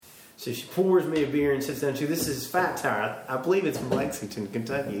So she pours me a beer and sits down. This is Fat Tire. I believe it's from Lexington,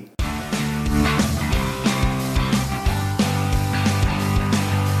 Kentucky.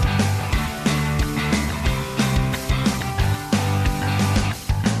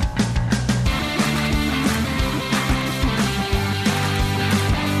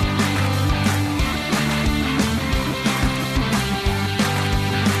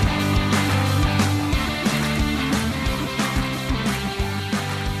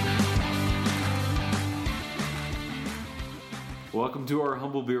 Welcome to our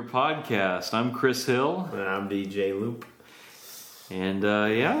Humble Beer Podcast. I'm Chris Hill. And I'm DJ Loop. And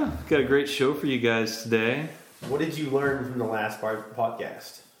got a great show for you guys today. What did you learn from the last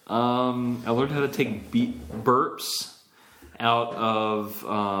podcast? I learned how to take burps out of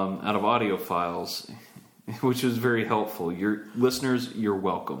audio files, which was very helpful. Your listeners, you're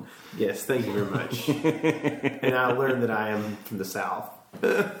welcome. Yes, thank you very much. And I learned that I am from the South.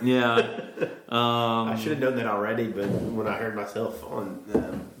 Yeah. I should have known that already, but when I heard myself on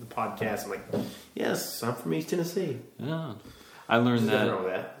the podcast, I'm like, yes, I'm from East Tennessee. Yeah. I learned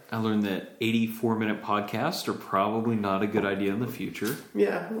that 84-minute podcasts are probably not a good idea in the future.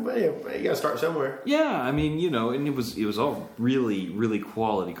 Yeah, but you got to start somewhere. Yeah, I mean, and it was all really, really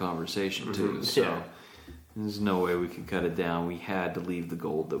quality conversation too. Mm-hmm. So yeah. There's no way we could cut it down. We had to leave the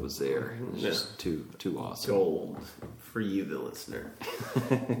gold that was there. It was just too awesome. Gold for you, the listener.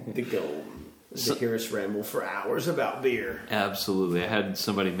 The gold. To hear us ramble for hours about beer. Absolutely. I had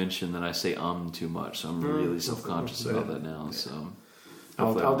somebody mention that I say too much, so I'm really self-conscious about that now. So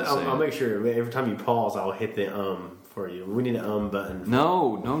I'll make sure every time you pause, I'll hit the for you. We need an button.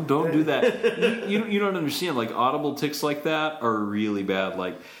 No, don't do that. you don't understand. Like audible tics like that are really bad.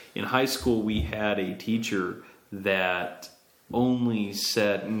 Like in high school, we had a teacher that only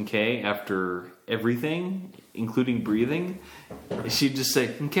said "okay" after everything, including breathing. She'd just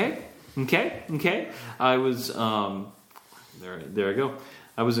say "okay." Okay. I was there I go.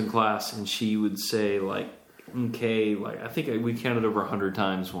 I was in class and she would say like okay, like I think we counted over 100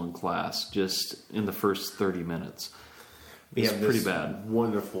 times one class just in the first 30 minutes. It's pretty bad.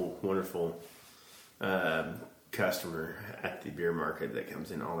 Wonderful customer at the beer market that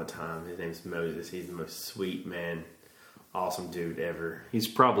comes in all the time. His name's Moses. He's the most sweet man, awesome dude ever. He's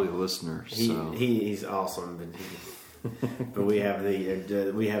probably a listener. He's awesome, but we have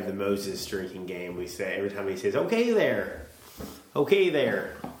the Moses drinking game. We say every time he says "okay there," we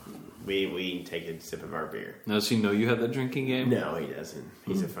take a sip of our beer. Does he know you had that drinking game? No, he doesn't.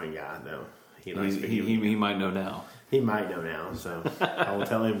 He's a fun guy though. He might know now. He might know now. So I will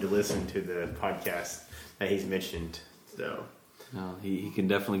tell him to listen to the podcast that he's mentioned. So no, he can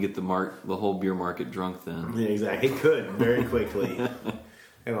definitely get the whole beer market drunk then. Yeah, exactly. He could very quickly.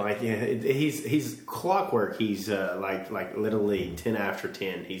 And he's clockwork. He's like literally 10 after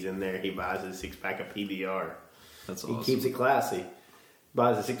 10. He's in there. He buys a 6-pack of PBR. That's awesome. He keeps it classy.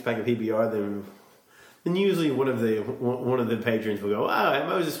 Buys a 6-pack of PBR. Then usually one of the patrons will go, "Oh, hey,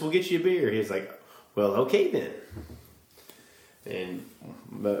 Moses, we'll get you a beer." He's like, "Well, okay then." And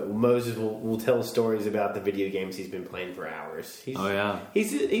Moses will tell stories about the video games he's been playing for hours. He's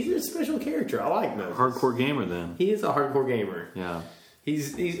a special character. I like Moses. Hardcore gamer then. He is a hardcore gamer. Yeah.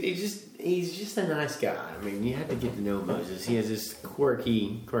 He's just a nice guy. I mean, you have to get to know Moses. He has this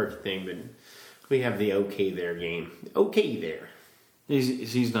quirky thing, but we have the okay there game. Okay there.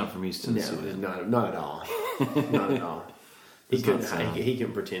 He's not from East Tennessee. No, not at all. Not at all. He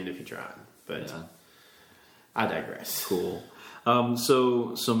couldn't pretend if he tried. But yeah. I digress. Cool.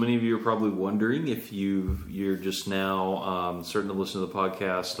 So many of you are probably wondering if you're just now starting to listen to the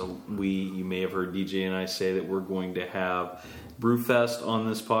podcast. You may have heard DJ and I say that we're going to have Brewfest on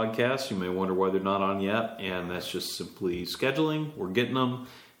this podcast. You may wonder why they're not on yet, and that's just simply scheduling. We're getting them.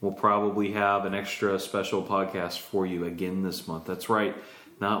 We'll probably have an extra special podcast for you again this month. That's right.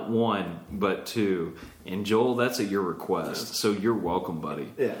 Not one, but two. And Joel, that's at your request. So you're welcome,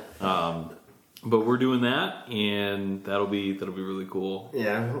 buddy. Yeah. But we're doing that, and that'll be really cool.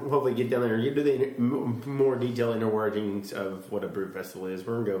 Yeah, hopefully get down there and do the more detailed inner workings of what a brew festival is.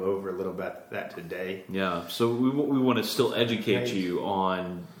 We're going to go over a little bit about that today. Yeah, so we want to still educate you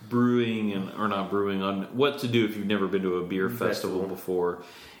on brewing or not brewing, on what to do if you've never been to a beer festival before,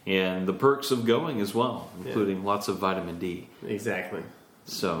 and the perks of going as well, including lots of vitamin D. Exactly.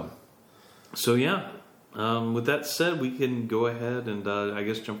 So yeah. With that said, we can go ahead and I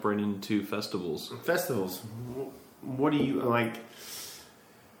guess jump right into festivals. Festivals. What do you like?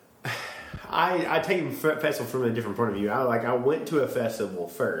 I take festival from a different point of view. I went to a festival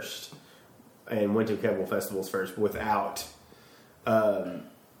first, and went to a couple festivals first without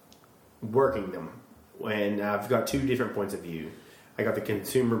working them. And I've got two different points of view. I got the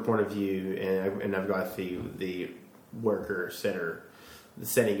consumer point of view, and I've got the worker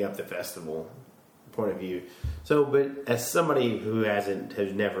setting up the festival point of view. So, but as somebody who has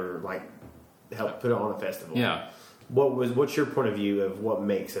never like helped put on a festival, Yeah. what's your point of view of what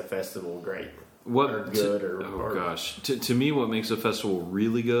makes a festival great? Or good, gosh. To me, what makes a festival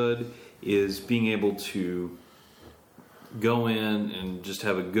really good is being able to go in and just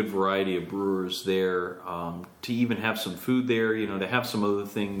have a good variety of brewers there, to even have some food there, to have some other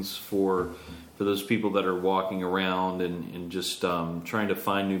things for those people that are walking around and just trying to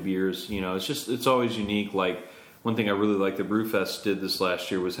find new beers. It's always unique. Like, one thing I really liked that Brewfest did this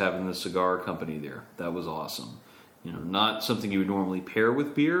last year was having the cigar company there. That was awesome. Not something you would normally pair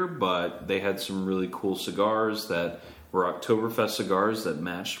with beer, but they had some really cool cigars that were Oktoberfest cigars that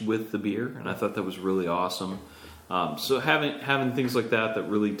matched with the beer, and I thought that was really awesome. So having things like that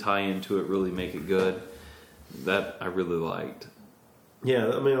really tie into it, really make it good, that I really liked. Yeah,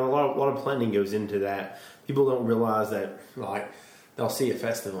 I mean, a lot of planning goes into that. People don't realize that, like, they'll see a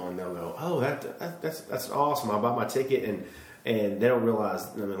festival and they'll go, "Oh, that's awesome! I'll buy my ticket," and they don't realize.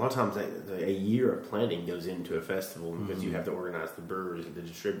 I mean, a lot of times a year of planning goes into a festival because you have to organize the brewers and the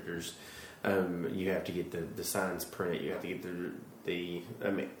distributors. You have to get the signs printed. You have to get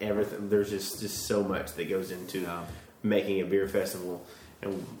everything. There's just so much that goes into making a beer festival,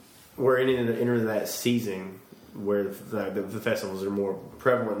 and we're entering that season where the festivals are more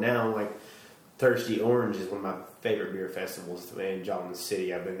prevalent now. Like Thirsty Orange is one of my favorite beer festivals in Johnson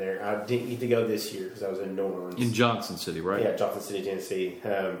City. I've been there. I didn't get to go this year because I was in New Orleans. In Johnson City, right? Yeah, Johnson City, Tennessee.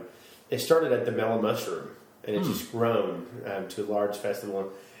 It started at the Mellow Mushroom, and it's just grown to a large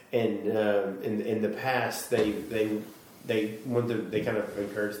festival. And in the past, they kind of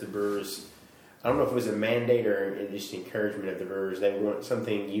encouraged the brewers. I don't know if it was a mandate or just encouragement of the brewers. They want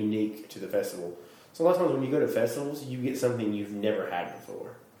something unique to the festival. So a lot of times when you go to festivals, you get something you've never had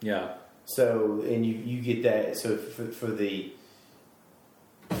before. Yeah. So and you get that. So for the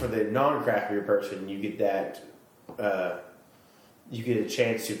non-craft beer person, you get that. You get a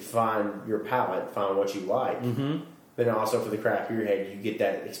chance to find your palate, find what you like. Mm-hmm. Then also for the craft beer head, you get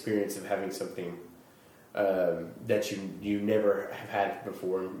that experience of having something that you never have had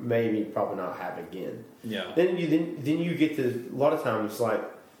before, maybe probably not have again. Yeah. Then you get a lot of times, like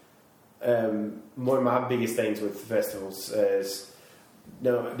one of my biggest things with the festivals is,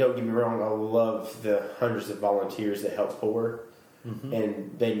 no, don't get me wrong, I love the hundreds of volunteers that help pour,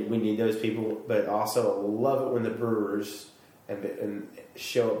 and we need those people, but also I love it when the brewers and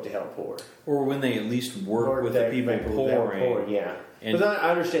show up to help pour, or when they at least work with the people pouring. Yeah. Because I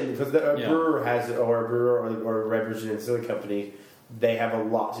understand, because a brewer has, or a brewer or representatives of the company, they have a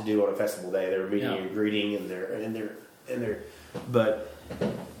lot to do on a festival day. They're meeting and greeting, and they're. But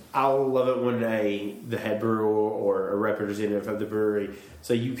I love it when the head brewer or a representative of the brewery,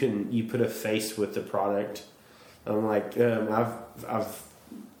 so you put a face with the product. Like I've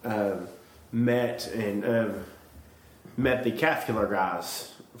met the Calf Killer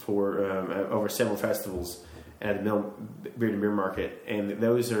guys for over several festivals at the Beer and Beer Market, and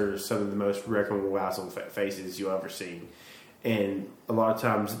those are some of the most recognizable faces you'll ever see. And a lot of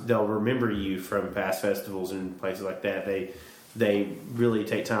times they'll remember you from past festivals and places like that. They really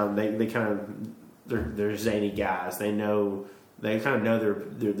take time. They kind of they're zany guys. They kind of know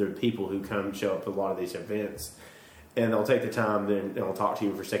they're people who come show up at a lot of these events, and they'll take the time. Then they'll talk to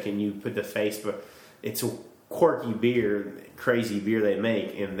you for a second. You put the face, but it's a quirky beer, crazy beer they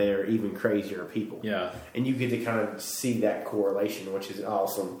make, and they're even crazier people. Yeah. And you get to kind of see that correlation, which is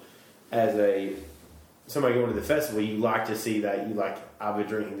awesome. As somebody going to the festival, you like to see that. I've been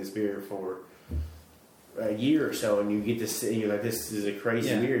drinking this beer for a year or so, and you get to see, you're like, this is a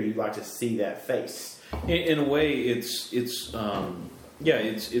crazy beer. You like to see that face. In a way, it's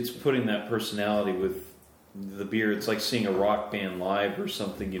putting that personality with the beer. It's like seeing a rock band live or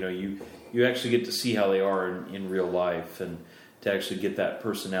something. You actually get to see how they are in real life, and to actually get that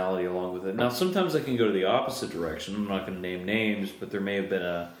personality along with it. Now, sometimes I can go to the opposite direction. I'm not going to name names, but there may have been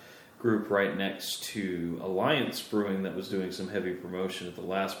a group right next to Alliance Brewing that was doing some heavy promotion at the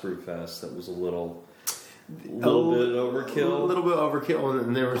last Brewfest that was a little bit overkill. A little bit overkill,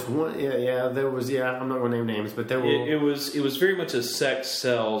 and there was one. There was. I'm not going to name names, but there were. It was very much a sex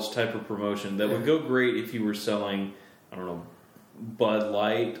sells type of promotion that would go great if you were selling, I don't know, Bud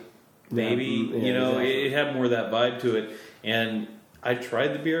Light. Maybe, exactly. It had more of that vibe to it. And I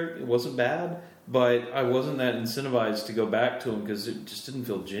tried the beer. It wasn't bad, but I wasn't that incentivized to go back to them because it just didn't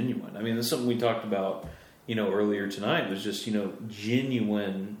feel genuine. I mean, that's something we talked about, earlier tonight, was just,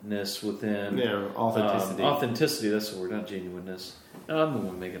 genuineness within... Yeah, authenticity. Authenticity, that's the word, not genuineness. No, I'm the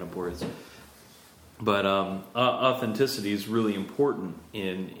one making up words. But authenticity is really important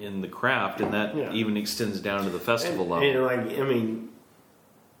in the craft, and that even extends down to the festival level. And like, I mean,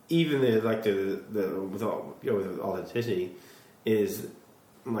 even the with authenticity is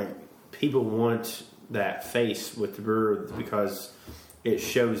like people want that face with the brewer because it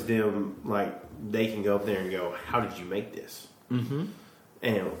shows them like they can go up there and go, "How did you make this?" Mm-hmm.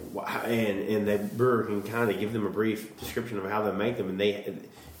 And the brewer can kind of give them a brief description of how they make them, and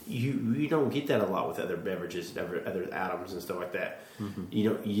you don't get that a lot with other beverages, other atoms and stuff like that. Mm-hmm.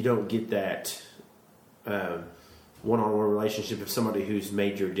 You don't get that one-on-one relationship with somebody who's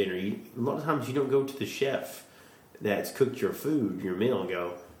made your dinner. A lot of times you don't go to the chef that's cooked your food, your meal, and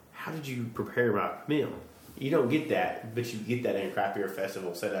go, "How did you prepare my meal?" You don't get that, but you get that in a craft beer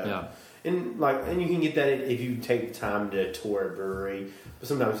festival setup. Yeah. And you can get that if you take the time to tour a brewery, but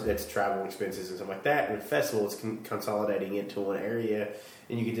sometimes that's travel expenses and stuff like that. And a festival is consolidating into one area,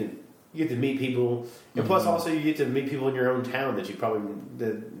 and you get to meet people, and plus also you get to meet people in your own town that you probably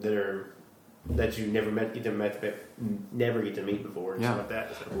that you never never get to meet before and stuff like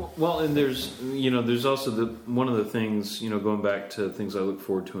that. So. Well, and there's also one of the things, going back to things I look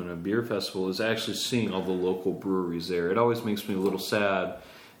forward to in a beer festival is actually seeing all the local breweries there. It always makes me a little sad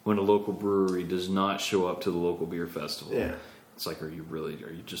when a local brewery does not show up to the local beer festival. Yeah. It's like, are you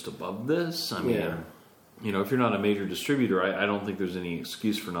just above this? I mean, if you're not a major distributor, I don't think there's any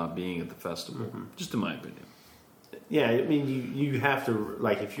excuse for not being at the festival, just in my opinion. Yeah, I mean, you have to,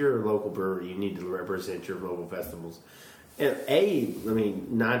 like, if you're a local brewery, you need to represent your local festivals. And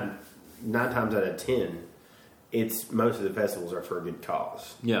nine times out of 10, most of the festivals are for a good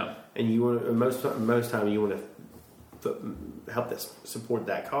cause. Yeah. And you want most time you want to help support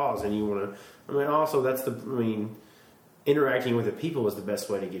that cause, and you want to. Also interacting with the people is the best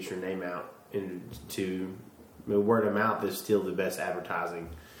way to get your name out, and word of mouth is still the best advertising.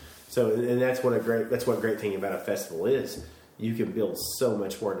 So, and that's what great thing about a festival is. You can build so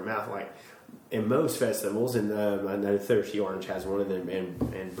much word of mouth. Like in most festivals, and I know Thirsty Orange has one,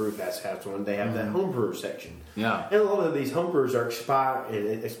 and Brewfest has one. They have that homebrewer section. Yeah, and a lot of these homebrewers are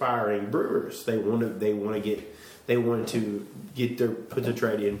aspiring brewers. They want to put their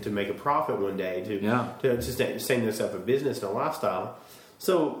trade in to make a profit one day to sustain themselves a business and a lifestyle.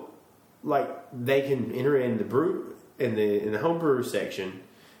 So, like they can enter in the homebrewer section.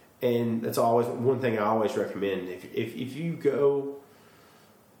 And that's always one thing I always recommend. If you go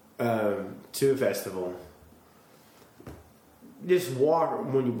to a festival, just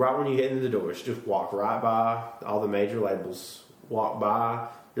walk when you get into the doors. Just walk right by all the major labels. Walk by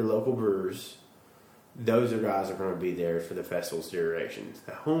your local brewers. Those are guys that are going to be there for the festival's duration.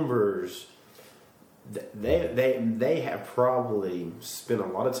 The home brewers, they have probably spent a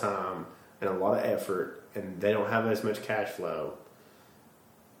lot of time and a lot of effort, and they don't have as much cash flow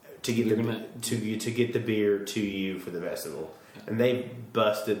to get the beer to you for the festival, and they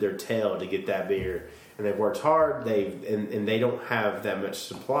busted their tail to get that beer, and they've worked hard. And they don't have that much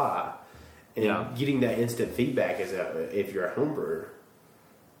supply, and getting that instant feedback if you're a home brewer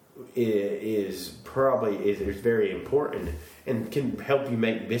is very important and can help you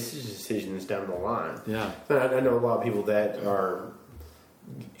make business decisions down the line. Yeah, I know a lot of people that are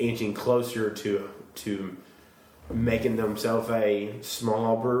inching closer to making themselves a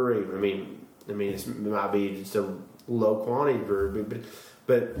small brewery. I mean, it might be just a low quantity brewery,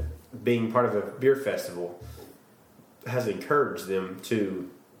 but being part of a beer festival has encouraged them to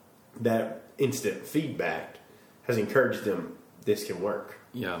that instant feedback has encouraged them. This can work.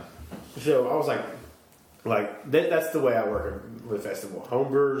 Yeah. So I was like that's the way I work with festival. Home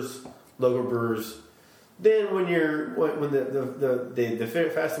brewers, local brewers. Then when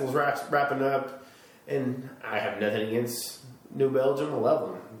the festival's wrapping up. And I have nothing against New Belgium. I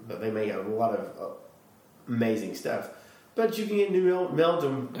love them, but they make a lot of amazing stuff. But you can get New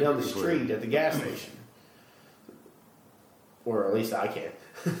Belgium down the street at the gas station, or at least I can.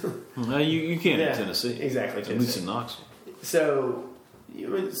 No, you can in Tennessee, exactly. At least in Knoxville. So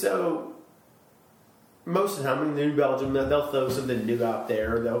most of the time in New Belgium, they'll throw something new out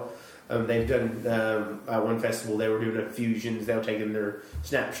there. They've done at one festival. They were doing infusions. They were taking their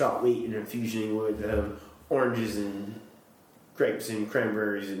snapshot wheat and infusing with oranges and grapes and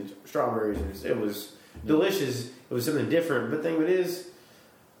cranberries and strawberries, and it was delicious. It was something different. But the thing is,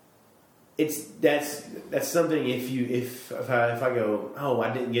 that's something. If I go, oh,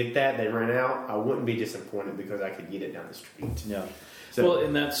 I didn't get that, they ran out, I wouldn't be disappointed because I could get it down the street. Yeah. So, well,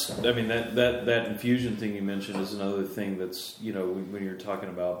 and that infusion thing you mentioned is another thing that's when you're talking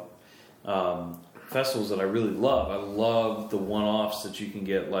about. Festivals that I really love. I love the one-offs that you can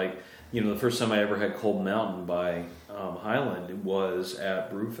get, like the first time I ever had Cold Mountain by Highland was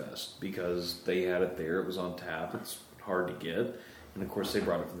at Brewfest because they had it there. It was on tap. It's hard to get, and of course they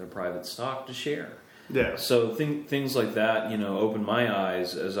brought it from their private stock to share. Yeah. So things like that, open my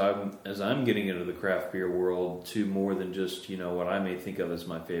eyes as I'm getting into the craft beer world to more than just what I may think of as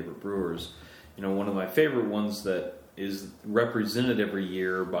my favorite brewers. One of my favorite ones that is represented every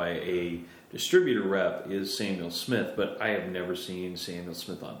year by a distributor rep is Samuel Smith, but I have never seen Samuel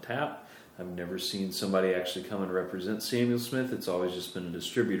Smith on tap. I've never seen somebody actually come and represent Samuel Smith. It's always just been a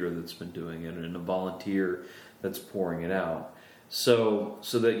distributor that's been doing it and a volunteer that's pouring it out. So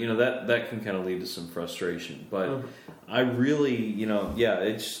that that can kind of lead to some frustration. But I really,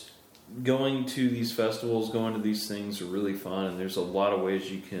 it's going to these festivals, going to these things are really fun, and there's a lot of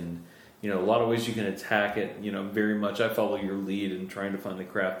ways you can attack it. Very much I follow your lead in trying to find the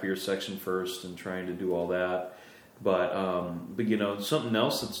craft beer section first and trying to do all that. But something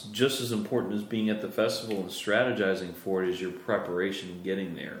else that's just as important as being at the festival and strategizing for it is your preparation and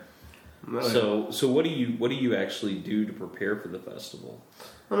getting there. Right. So what do you actually do to prepare for the festival?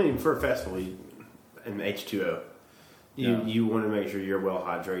 I mean, for a festival, and H2O, you want to make sure you're well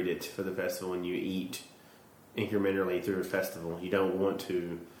hydrated for the festival, and you eat incrementally through a festival. You don't want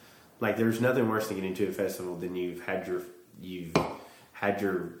to, there's nothing worse than getting to a festival than you've had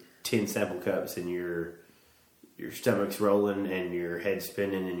your 10 sample cups and your stomach's rolling and your head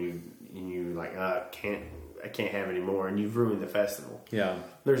spinning and you like I can't have any more, and you've ruined the festival. Yeah,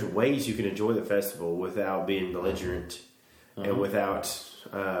 there's ways you can enjoy the festival without being belligerent and without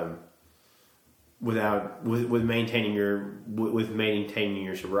maintaining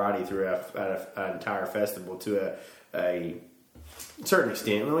your sobriety throughout an entire festival to a certain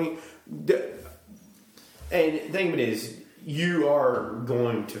extent. I mean, and the thing of it is, you are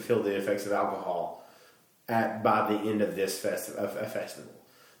going to feel the effects of alcohol by the end of this festival.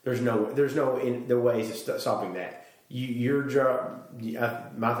 There's no ways of stopping that. Your job.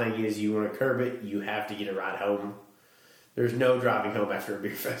 My thing is, you want to curb it. You have to get a ride home. There's no driving home after a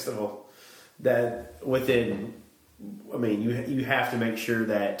beer festival. You have to make sure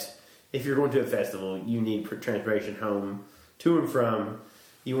that if you're going to a festival, you need transportation home to and from.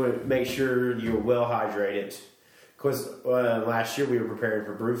 You want to make sure you're well hydrated. Because last year we were preparing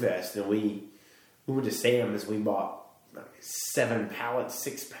for Brewfest, and we went to Sam's. We bought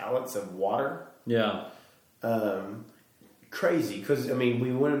 6 pallets of water. Yeah. Crazy, because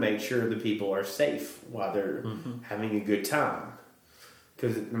we want to make sure the people are safe while they're having a good time.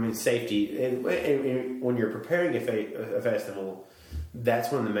 Because safety, and when you're preparing a festival,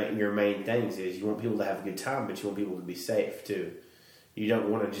 that's one of your main things is you want people to have a good time, but you want people to be safe too. You don't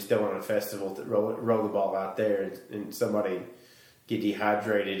want to just throw on a festival to roll the ball out there and somebody get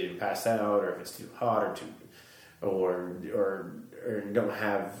dehydrated and pass out, or if it's too hot or don't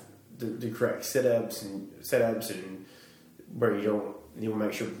have the correct setups and where you'll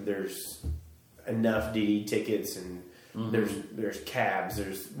make sure that there's enough DD tickets and there's cabs,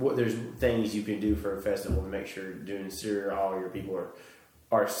 there's things you can do for a festival to make sure all your people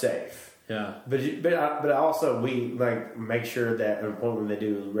are safe. Yeah, but also we make sure that when they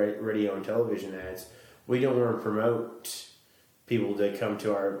do radio and television ads, we don't want to promote people to come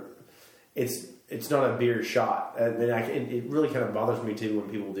to our. It's not a beer shot. It really kind of bothers me too when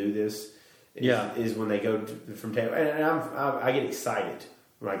people do this. Is when they go from table, and I get excited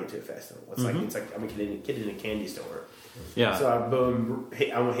when I get to a festival. It's like I'm a kid in a candy store. Yeah. So I'm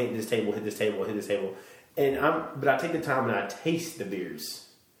hitting this table, hit this table, but I take the time and I taste the beers,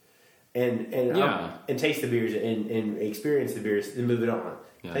 and taste the beers and experience the beers, then move it on.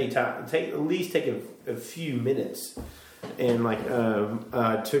 Yeah. Take time. At least take a few minutes. And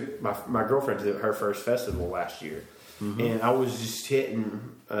I took my girlfriend to her first festival last year, and I was just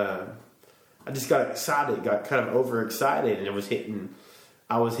hitting. I just got excited, got kind of overexcited, and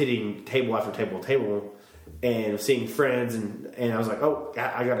I was hitting table after table, and seeing friends, and I was like, oh,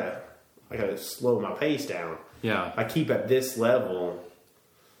 I gotta slow my pace down. Yeah, if I keep at this level,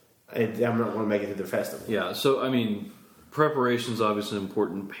 I'm not going to make it to the festival. Yeah, so preparation is obviously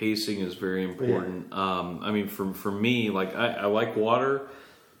important. Pacing is very important. Yeah. For me, I like water.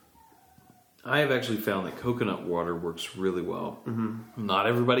 I have actually found that coconut water works really well. Mm-hmm. Not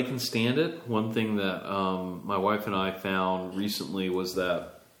everybody can stand it. One thing that my wife and I found recently was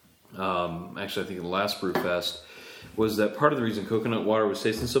that, actually I think in the last Brewfest, was that part of the reason coconut water was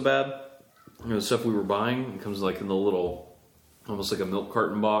tasting so bad, the stuff we were buying, it comes in the little, almost like a milk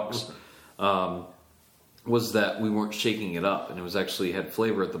carton box. was that we weren't shaking it up, and it was actually had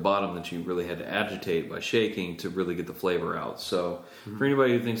flavor at the bottom that you really had to agitate by shaking to really get the flavor out. So for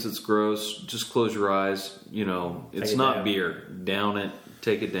anybody who thinks it's gross, just close your eyes. It's not beer. Down it,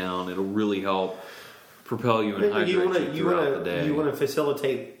 take it down. It'll really help propel you and hydrate you throughout the day. You want to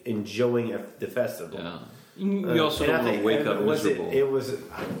facilitate enjoying the festival. Yeah. You also don't want to wake up miserable.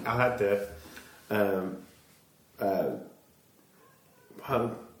 I'll have to.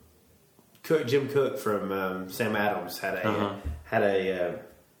 Jim Cook from Sam Adams had a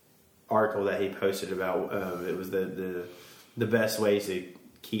article that he posted about it was the best ways to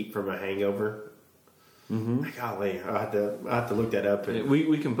keep from a hangover. Mm-hmm. Golly, I have to look that up.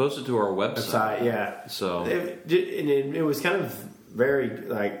 We can post it to our website. Yeah. So it was kind of very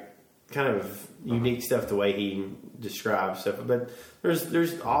kind of unique stuff the way he describes stuff, but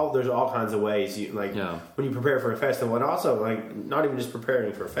there's all kinds of ways when you prepare for a festival, and also not even just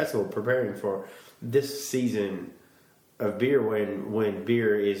preparing for a festival, preparing for this season of beer when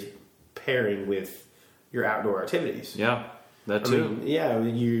beer is pairing with your outdoor activities. Yeah, that too.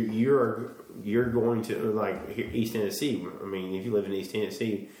 You're going to East Tennessee. I mean, if you live in East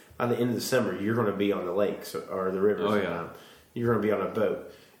Tennessee, by the end of the summer, you're going to be on the lakes or the rivers. Oh yeah, you're going to be on a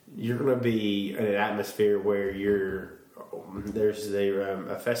boat. You're going to be in an atmosphere where there's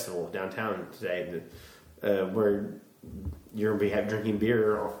a festival downtown today where you're going to be drinking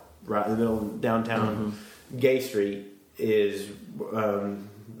beer right in the middle of downtown. Gay Street is the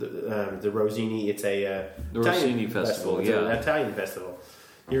Rosini. It's the Rossini Festival. It's an Italian festival.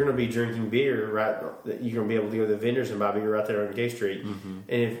 You're going to be drinking beer right. You're going to be able to go to the vendors and buy beer right there on Gay Street,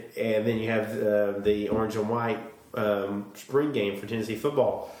 and then you have the orange and white spring game for Tennessee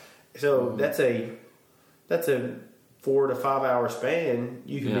football. So that's a 4 to 5 hour span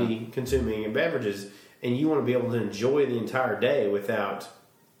you can be consuming beverages, and you want to be able to enjoy the entire day without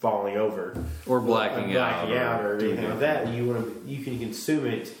falling over or blacking out or anything like that. You can consume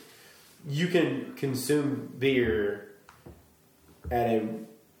it. You can consume beer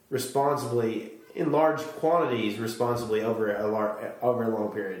responsibly in large quantities, responsibly over a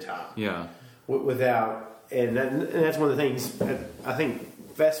long period of time. Yeah, and that's one of the things I think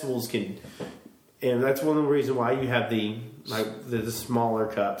festivals can, and that's one of the reasons why you have the smaller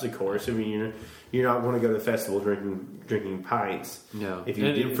cups. Of course, I mean you're not going to go to the festival drinking pints. No,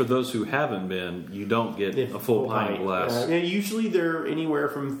 and for those who haven't been, you don't get a full pint glass. Usually they're anywhere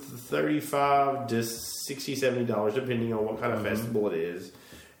from $35 to $60-$70, depending on what kind of festival it is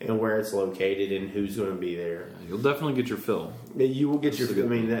and where it's located and who's going to be there. Yeah, you'll definitely get your fill. You will get your.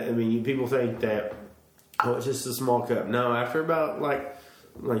 People think that it's just a small cup. No, after about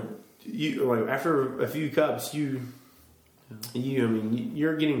after a few cups, you're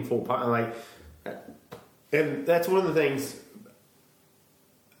getting full pint. And that's one of the things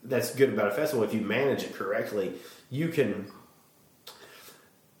that's good about a festival. If you manage it correctly, you can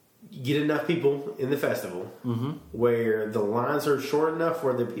get enough people in the festival where the lines are short enough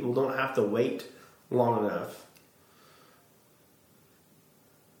where the people don't have to wait long enough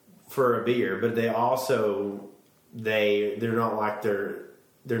for a beer, but they also they can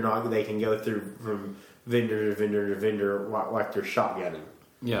go through from vendor to vendor to vendor like they're shotgunning.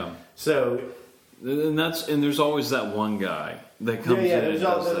 Yeah. So and there's always that one guy that comes in and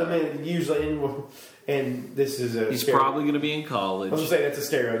does that. Usually, and this is he's probably going to be in college. I'm going to say that's a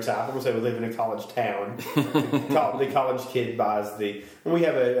stereotype. I'm going to say we live in a college town. The college kid buys when we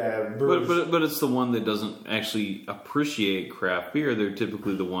have a brewery. But it's the one that doesn't actually appreciate craft beer. They're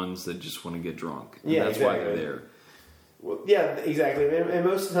typically the ones that just want to get drunk. And that's why they're there. Well, yeah, exactly. And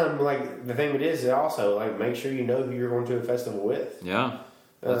most of the time, the thing it is also make sure you know who you're going to a festival with. Yeah,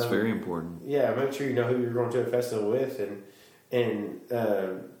 that's very important. Yeah, make sure you know who you're going to a festival with, and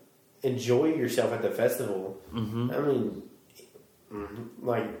enjoy yourself at the festival. Mm-hmm. I mean,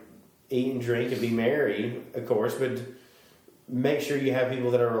 eat and drink and be merry, of course, but make sure you have people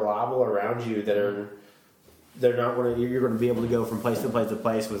that are reliable around you you're going to be able to go from place to place to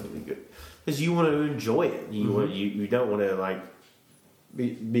place because you want to enjoy it. You don't want to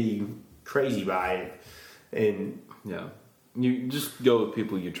be crazy by it, and you just go with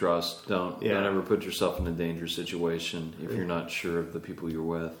people you trust. Don't ever put yourself in a dangerous situation if you're not sure of the people you're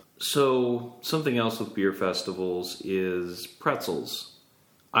with. So something else with beer festivals is pretzels.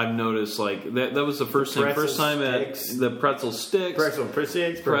 I've noticed that was the first time at the pretzel sticks, pretzel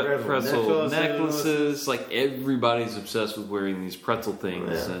necklaces. Everybody's obsessed with wearing these pretzel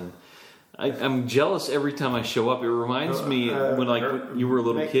things, and I'm jealous every time I show up. It reminds me when you were a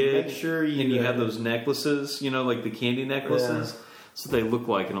little kid, make sure and you had those necklaces, the candy necklaces. Yeah. That's what they look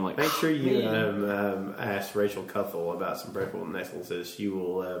like, and I'm like, Make sure you man. ask Rachel Cuthell about some pretzel necklaces. She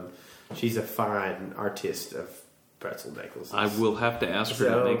will. She's a fine artist of pretzel necklaces. I will have to ask her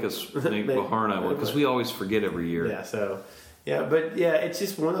to make Bahar and I one, because we always forget every year. Yeah. So, but it's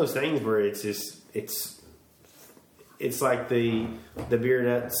just one of those things where it's like the beer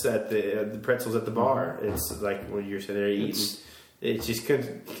nuts at the pretzels at the bar. It's like when you're sitting there eating. It's just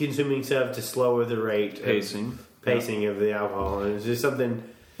consuming stuff to slower the rate pacing of the alcohol, and it's just something.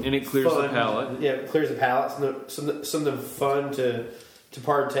 And it clears fun. the palate. Yeah, it clears the palate. Something fun to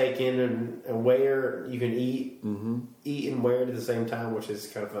partake in, and where you can eat and wear it at the same time, which is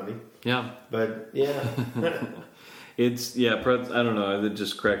kind of funny. Yeah, but yeah, it's I don't know. It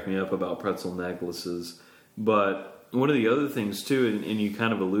just cracked me up about pretzel necklaces, but. One of the other things too, and you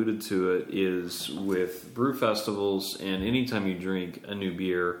kind of alluded to it, is with brew festivals and anytime you drink a new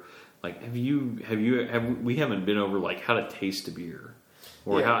beer, like we haven't been over like how to taste a beer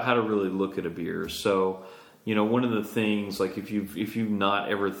or how to really look at a beer. So, one of the things, like if you've not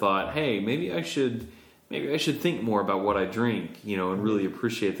ever thought, hey, maybe I should think more about what I drink, and really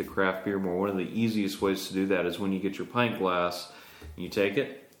appreciate the craft beer more. One of the easiest ways to do that is when you get your pint glass, you take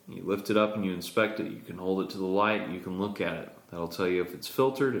it. You lift it up and you inspect it. You can hold it to the light. You can look at it. That'll tell you if it's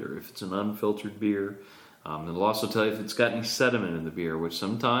filtered or if it's an unfiltered beer. It'll also tell you if it's got any sediment in the beer, which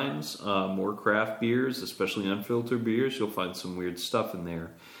sometimes more craft beers, especially unfiltered beers, you'll find some weird stuff in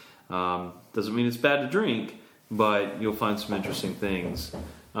there. Doesn't mean it's bad to drink, but you'll find some interesting things.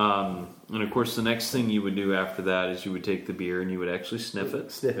 And of course, the next thing you would do after that is you would take the beer and you would actually sniff it.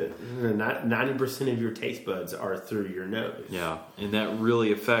 90% of your taste buds are through your nose. Yeah, and that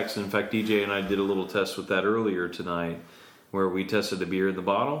really affects. In fact, DJ and I did a little test with that earlier tonight, where we tested a beer in the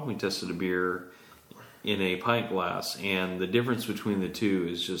bottle, we tested a beer in a pint glass, and the difference between the two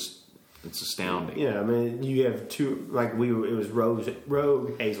is it's astounding. Yeah, I mean, you have two, like it was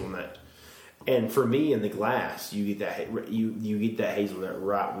Rogue hazelnut. And for me, in the glass, you get that you get that hazelnut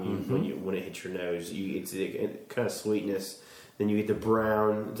right when it hits your nose. It's a kind of sweetness. Then you get the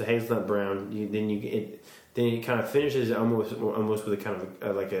brown, it's a hazelnut brown. Then it kind of finishes almost with a kind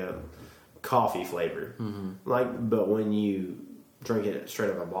of like a coffee flavor. But when you drink it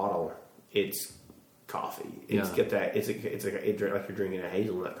straight out of a bottle, it's coffee. It's got that. It's like you're drinking a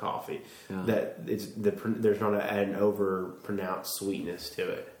hazelnut coffee. Yeah. That there's not an over pronounced sweetness to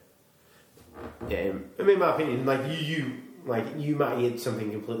it. Yeah, I mean, in my opinion, like you might get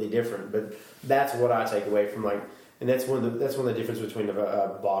something completely different, but that's what I take away from and that's one of the difference between a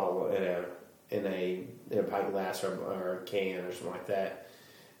bottle and a pint glass or a can or something like that.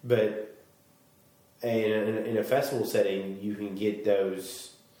 But in a festival setting, you can get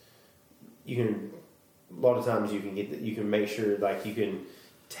those. A lot of times you can make sure like you can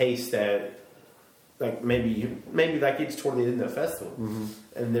taste that. Like maybe like it's toward the end of the festival,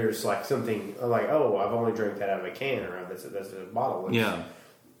 and there's like something like, oh, I've only drank that out of a can or that's a bottle. And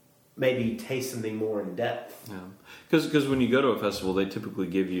maybe taste something more in depth. Yeah, because when you go to a festival, they typically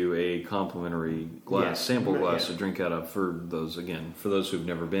give you a complimentary sample glass to drink out of. For those who've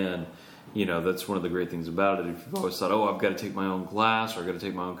never been, that's one of the great things about it. If you've always thought, oh, I've got to take my own glass or I've got to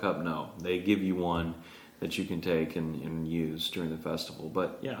take my own cup, no, they give you one that you can take and use during the festival.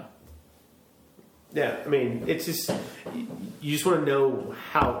 But yeah, I mean, it's just you just want to know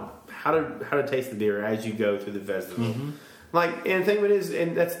how to taste the beer as you go through the festival. Like, and the thing of it is,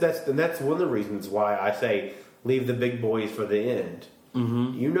 and that's one of the reasons why I say leave the big boys for the end.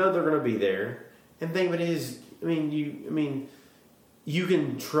 You know they're going to be there, and the thing of it is, you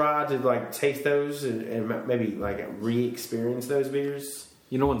can try to like taste those and maybe like re-experience those beers.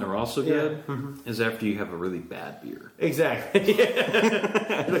 You know when they're also good is after you have a really bad beer. Exactly.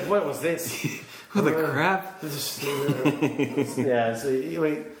 Like, what was this? What the crap? Yeah. So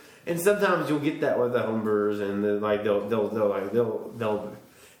and sometimes you'll get that with the homebrewers, and they'll.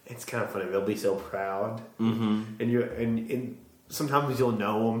 It's kind of funny. They'll be so proud, and sometimes you'll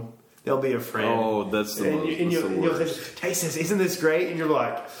know them. They'll be a friend. Oh, that's the most. And you'll say, "Taste this, isn't this great?" And you're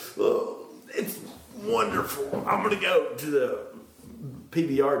like, "Oh, it's wonderful. I'm going to go to the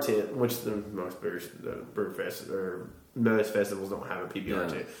PBR tent," which most festivals don't have a PBR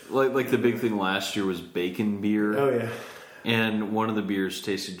tent. Like the big thing last year was bacon beer. Oh yeah. And one of the beers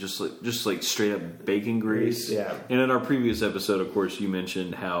tasted just like straight up bacon grease. Yeah. And in our previous episode, of course, you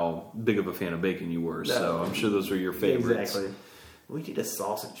mentioned how big of a fan of bacon you were. So I'm sure those were your favorites. Exactly. We need a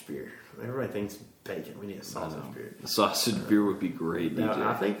sausage beer. Everybody thinks bacon. We need a sausage beer. A sausage beer would be great, DJ.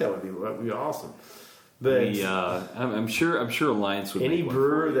 I think that would be awesome. But I'm sure Alliance would. Any make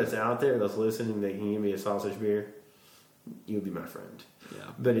brewer that's out there that's listening that can give me a sausage beer, you would be my friend.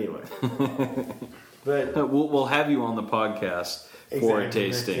 Yeah. But anyway. But we'll have you on the podcast for a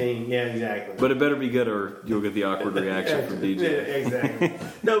tasting. Yeah, exactly. But it better be good, or you'll get the awkward reaction from DJ. Exactly.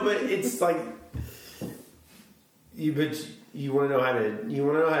 No, but it's like you want to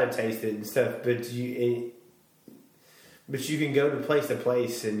know how to taste it and stuff. But you can go to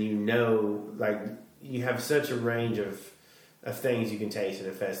place, and like you have such a range of things you can taste at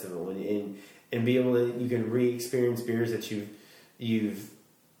a festival, and be able to, you can re-experience beers that you've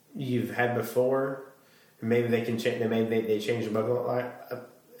had before. Maybe they can change. Maybe they change them up a lot,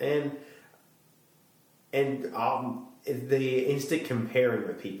 and the instant comparing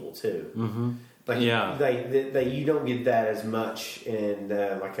with people too. Mm-hmm. Like you don't get that as much in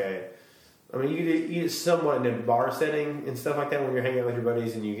you get it somewhat in a bar setting and stuff like that when you're hanging out with your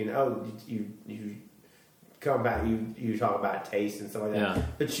buddies, and you can you come back, you talk about taste and stuff like that. Yeah.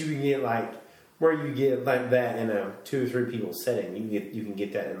 But you can get like where you get like that in a 2 or 3 people setting. You can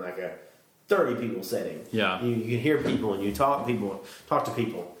get that in like a 30 people setting. Yeah. You can hear people and you talk to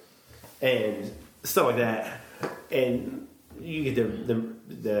people and stuff like that, and you get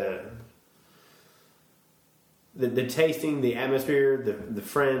the tasting, the atmosphere, the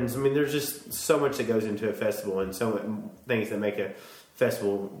friends. I mean, there's just so much that goes into a festival, and so many things that make a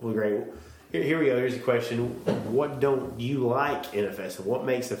festival great. Here we go. Here's a question: what don't you like in a festival? What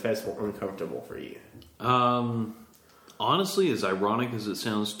makes a festival uncomfortable for you? Honestly, as ironic as it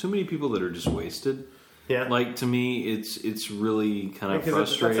sounds, too many people that are just wasted. Yeah. Like, to me, it's really kind of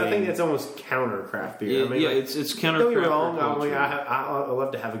frustrating. I think that's almost counter craft beer. It's counter craft. Don't get me wrong. I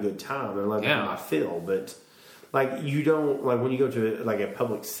love to have a good time. I love to have my fill, but like you don't like when you go to a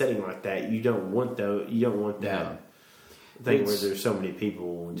public setting like that. You don't want that thing where there's so many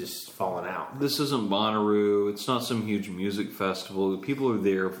people just falling out. This isn't Bonnaroo. It's not some huge music festival. People are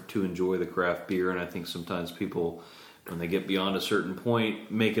there to enjoy the craft beer, and I think sometimes people, when they get beyond a certain point,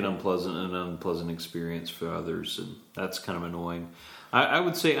 make it an unpleasant experience for others, and that's kind of annoying. I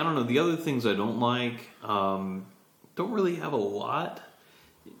would say, I don't know, the other things I don't like, don't really have a lot.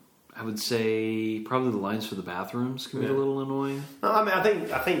 I would say probably the lines for the bathrooms can be a little annoying. No, I mean,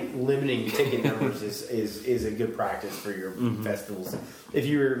 I think limiting ticket numbers is a good practice for your festivals. If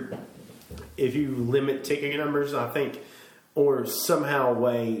you limit ticket numbers, I think, or somehow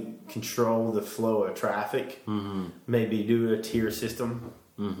control the flow of traffic. Maybe do a tier system.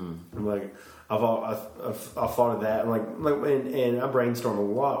 Like I've thought of that. And I brainstorm a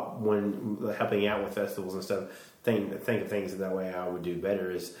lot when helping out with festivals and stuff. Think of things that way I would do better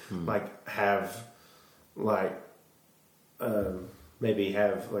is maybe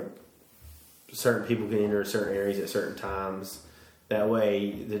have certain people can enter certain areas at certain times. That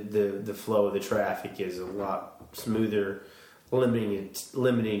way the flow of the traffic is a lot smoother.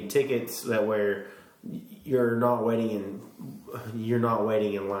 Limiting tickets that where you're not waiting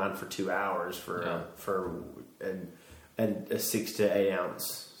in line for 2 hours for a 6 to 8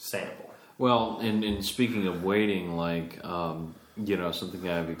 ounce sample. Well, and speaking of waiting, something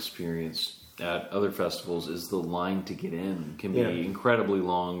I've experienced at other festivals is the line to get in can be incredibly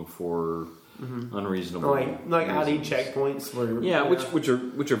long for unreasonable like ID checkpoints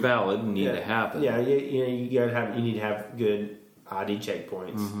which are valid and need to happen. Yeah, you need to have good ID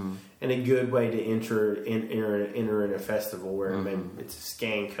checkpoints and a good way to enter in a festival where maybe it's a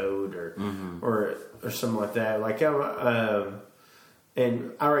scan code or something like that.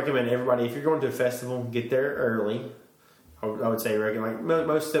 And I recommend everybody, if you're going to a festival, get there early. I would say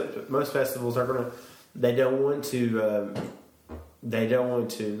most festivals are gonna. They don't want to.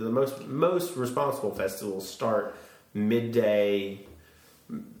 The most responsible festivals start midday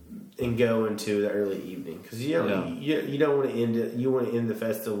and go into the early evening because you don't want to end it. You want to end the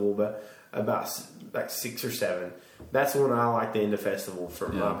festival about 6 or 7. That's when I like to end the festival,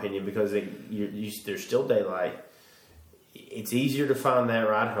 from my opinion, because there's still daylight. It's easier to find that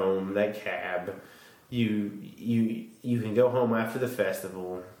ride home, that cab. You can go home after the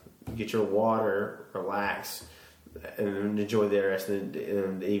festival, get your water, relax, and enjoy the rest of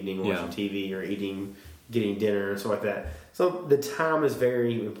the evening watching TV or getting dinner and stuff like that. So the time is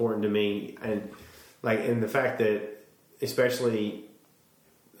very important to me, and the fact that especially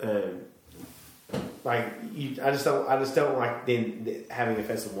I just don't like having a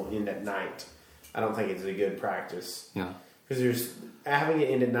festival end at night. I don't think it's a good practice. Yeah. Because there's having it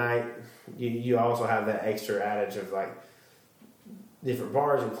end at night, you also have that extra adage of different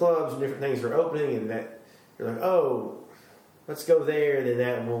bars and clubs and different things are opening, and that you're like, oh, let's go there, and then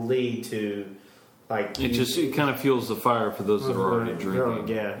that will lead to it kind of fuels the fire for those that are already drinking.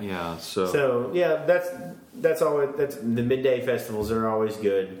 Yeah. So that's all. That's the midday festivals are always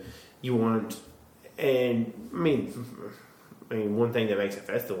good. You want, and I mean, one thing that makes a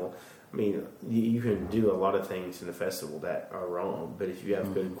festival. I mean, you can do a lot of things in a festival that are wrong, but if you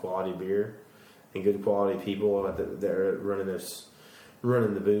have good quality beer and good quality people that are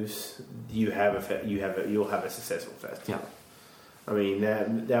running the booths, you'll have a successful festival. Yeah. I mean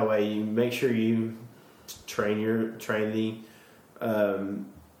that way you make sure you train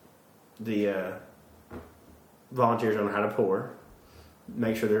the volunteers on how to pour.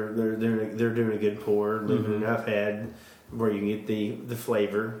 Make sure they're doing a good pour, leaving enough head where you can get the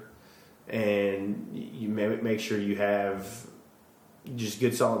flavor, and you make sure you have just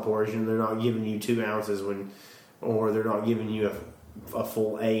good solid portion. They're not giving you 2 ounces or they're not giving you a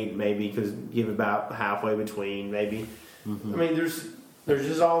full 8 maybe, because give about halfway between maybe. I mean there's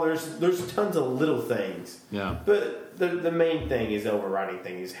tons of little things. Yeah. But the main thing is, the overriding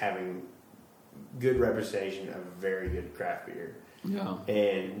thing is having good representation of very good craft beer. Yeah.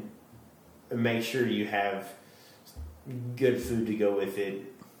 And make sure you have good food to go with it,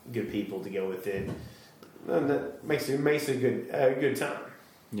 good people to go with it. And that makes a good time.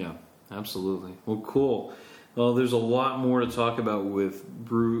 Yeah, absolutely. Well, cool. Well, there's a lot more to talk about with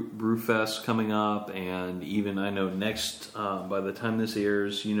Brewfest coming up, and even I know next, by the time this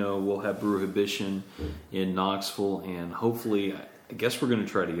airs, we'll have Brewhibition in Knoxville, and hopefully, I guess we're going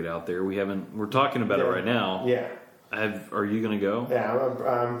to try to get out there. We're talking about it right now. Yeah. Are you going to go? Yeah,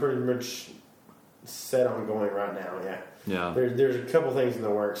 I'm pretty much set on going right now. Yeah. Yeah. There's a couple things in the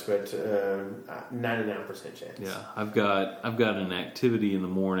works, but 99% chance. Yeah, I've got an activity in the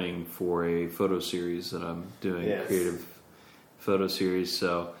morning for a photo series that I'm doing, a creative photo series.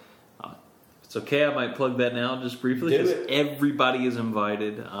 So it's okay. I might plug that now just briefly, because everybody is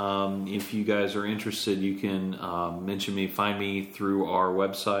invited. If you guys are interested, you can find me through our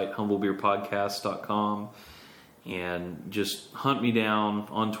website, humblebeerpodcast.com. And just hunt me down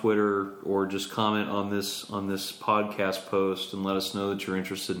on Twitter, or just comment on this podcast post and let us know that you're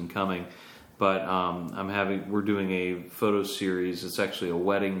interested in coming. But we're doing a photo series. It's actually a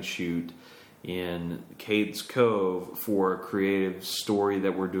wedding shoot in Cades Cove for a creative story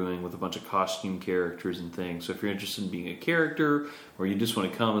that we're doing with a bunch of costume characters and things. So if you're interested in being a character, or you just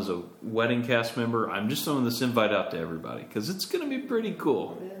want to come as a wedding cast member, I'm just throwing this invite out to everybody, because it's going to be pretty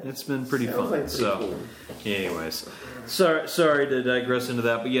cool. Yeah. It's been pretty fun. Cool. Anyways, sorry to digress into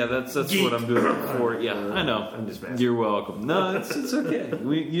that, but yeah, that's what I'm doing for. Yeah, I know. I'm just messing. You're welcome. No, it's okay.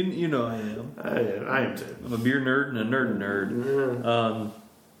 You know I am. I am too. I'm a beer nerd and a nerd. Yeah.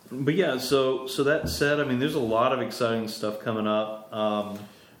 But yeah, so that said, I mean, there's a lot of exciting stuff coming up.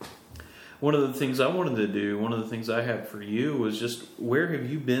 One of the things I wanted to do, one of the things I had for you was just, where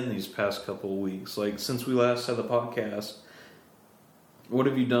have you been these past couple of weeks? Like, since we last had the podcast, what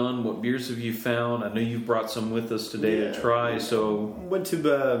have you done? What beers have you found? I know you've brought some with us today to try. So went to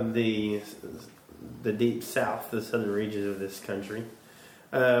the deep south, the southern regions of this country.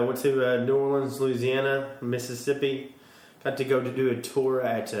 Went to New Orleans, Louisiana, Mississippi. Got to go to do a tour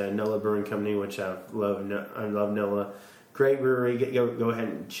at NOLA Brewing Company, which I love. I love NOLA. Great brewery. Go ahead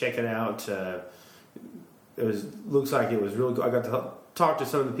and check it out. Looks like it was really cool. I got to talk to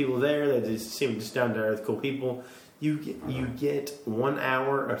some of the people there. They just seemed just down to earth, cool people. You get 1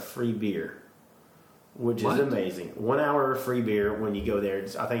 hour of free beer, which is amazing. 1 hour of free beer when you go there.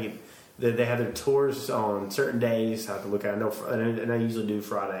 I think they have their tours on certain days. I have to look at. And I usually do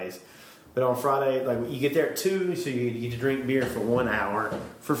Fridays. But on Friday, like, you get there at 2, so you get to drink beer for 1 hour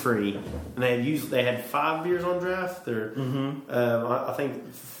for free. And they had 5 beers on draft. I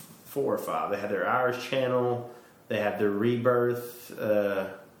think 4 or 5. They had their Irish Channel. They had their Rebirth. Those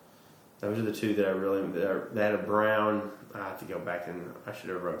are the 2 that they had a brown. I have to go back and I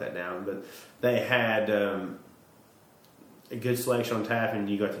should have wrote that down. But they had a good selection on tap, and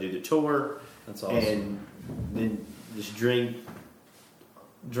you got to do the tour. That's awesome. And then just drink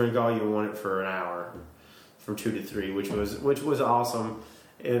all you wanted for an hour, from 2 to 3, which was awesome.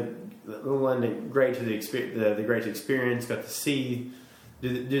 And great to the great experience. Got to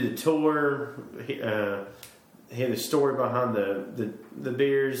do the tour, hear the story behind the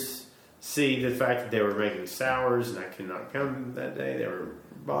beers, see the fact that they were making sours, and I could not come that day. They were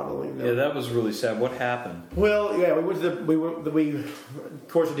bottling them. Yeah, that was really sad. What happened? Well, yeah, we went to we of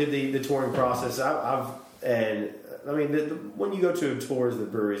course we did the touring process. When you go to tours of the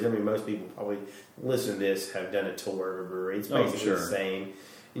breweries, I mean, most people probably listen to this have done a tour of a brewery. It's basically the same.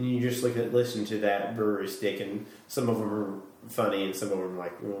 And you just listen to that brewery stick, and some of them are funny, and some of them are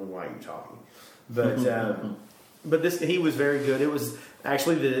like, well, why are you talking? But he was very good. It was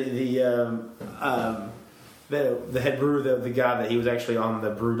actually the head brewer, the guy that he was actually on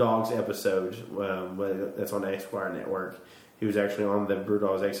the Brew Dogs episode, that's on the Esquire Network. He was actually on the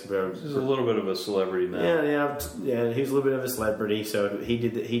Brewdog's episode. He's a little bit of a celebrity now. Yeah. He was a little bit of a celebrity, so he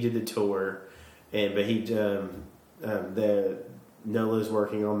did the tour, the Nola's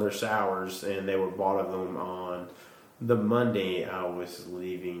working on their sours, and they were bought of them on the Monday I was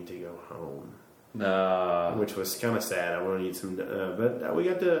leaving to go home, which was kind of sad. I wanted to eat some, but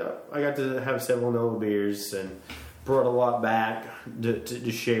I got to have several Nola beers and brought a lot back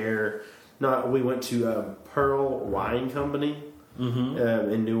to share. We went to Pearl Wine Company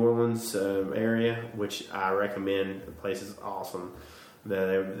in New Orleans area, which I recommend. The place is awesome.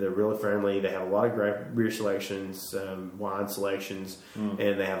 They're really friendly. They have a lot of great beer selections, wine selections, and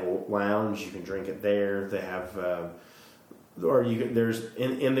they have a lounge. You can drink it there. They have, there's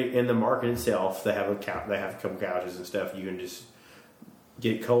in the market itself. They have a couple couches and stuff. You can just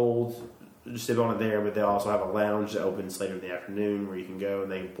get cold, just sit on it there. But they also have a lounge that opens later in the afternoon where you can go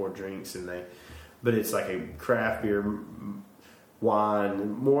and they can pour drinks but it's like a craft beer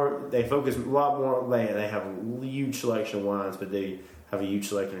wine. They focus a lot more. They have a huge selection of wines, but they have a huge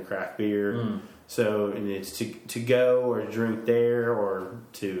selection of craft beer. So, and it's to go or drink there or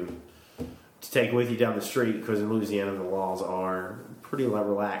to take with you down the street, because in Louisiana the laws are pretty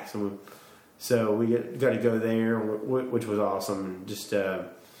relaxed. So we got to go there, which was awesome, and just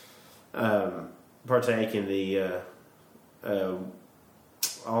partake in the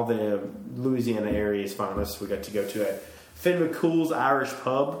all the Louisiana area's finest. We got to go to a Finn McCool's Irish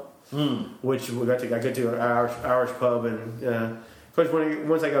Pub, which I go to an Irish pub, and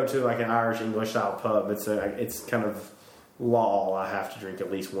once I go to like an Irish English style pub, it's kind of law. I have to drink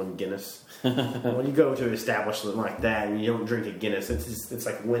at least one Guinness. When you go to an establishment like that and you don't drink a Guinness, it's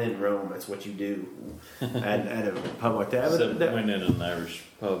like when in Rome. That's what you do at a pub like that. When in an Irish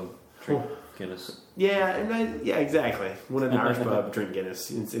pub, drink Guinness. Yeah, exactly. When in an Irish pub, drink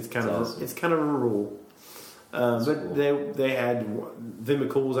Guinness. It's kind of a rule. But cool. They had Vin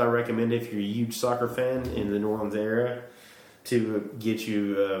McCool's. I recommend if you're a huge soccer fan in the New Orleans area to get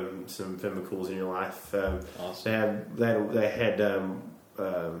you some Vin McCool's in your life. Awesome. They had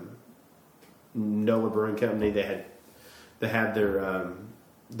Nola Brewing Company. They had their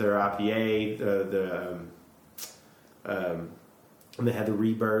IPA. And they had the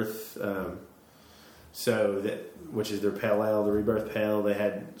Rebirth. Which is their pale ale, the Rebirth pale. They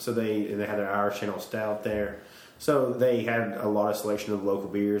had their Irish Channel Stout there. So they had a lot of selection of local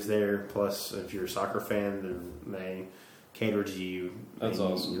beers there. Plus, if you're a soccer fan, they cater to you. That's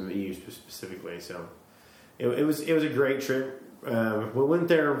awesome. You specifically. So it was a great trip. We went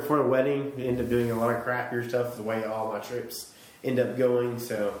there for a wedding. We ended up doing a lot of craft beer stuff. The way all my trips end up going.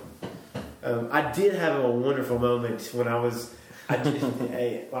 So I did have a wonderful moment when I was.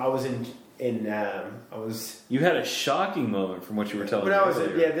 You had a shocking moment from what you were telling me.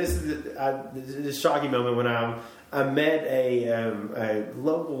 This is the shocking moment when I met a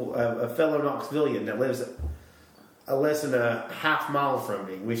local fellow Knoxvillian that lives less than a half mile from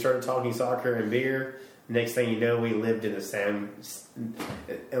me. We started talking soccer and beer. Next thing you know, we lived on the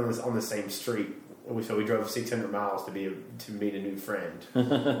same street. So we drove 600 miles to meet a new friend,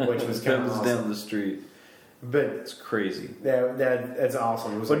 which was kind of awesome. Down the street. But it's crazy. That's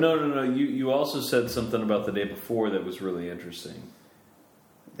awesome. But no. You also said something about the day before that was really interesting.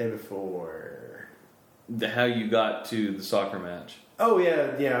 Day before, how you got to the soccer match. Oh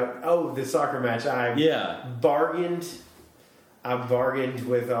yeah. Oh, the soccer match. I bargained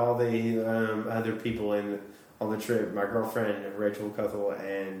with all the other people on the trip. My girlfriend Rachel Cuthell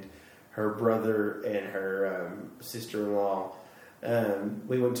and her brother and her sister-in-law.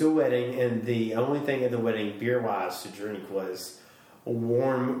 We went to a wedding, and the only thing at the wedding, beer-wise, to drink was a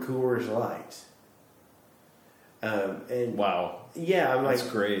warm Coors Light. And wow. Yeah, I'm like... That's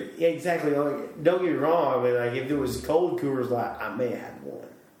great. Yeah, exactly. Like, don't get me wrong. I mean, like, if there was cold Coors Light, I may have had one.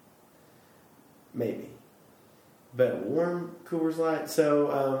 Maybe. But warm Coors Light,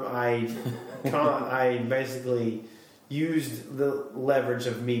 so I basically... used the leverage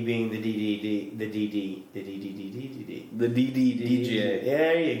of me being the DD DJ.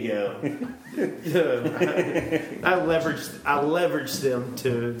 There you go. I leveraged them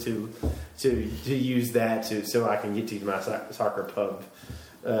to use that so I can get to my soccer pub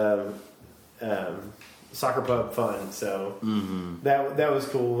fun. So that was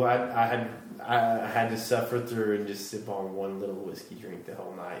cool. I had to suffer through and just sip on one little whiskey drink the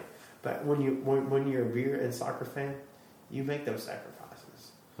whole night. But when you're a beer and soccer fan, you make those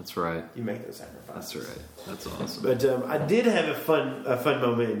sacrifices. That's right. You make those sacrifices. That's right. That's awesome. But I did have a fun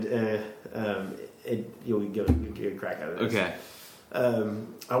moment. You'll get a crack out of this. Okay.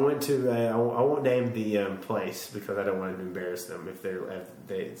 I went to I won't name the place because I don't want to embarrass them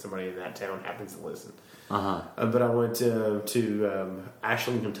if somebody in that town happens to listen. But I went to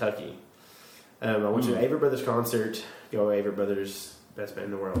Ashland, Kentucky. I went to Avett Brothers concert. Go Avett Brothers, best band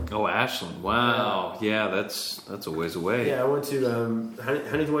in the world. Oh, Ashland! Wow, yeah, that's a ways away. Yeah, I went to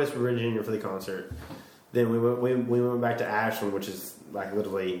Huntington, West Virginia for the concert. Then we went back to Ashland, which is like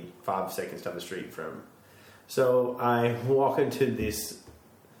literally 5 seconds down the street from. So I walk into this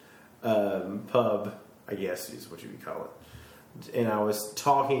pub, I guess is what you would call it, and I was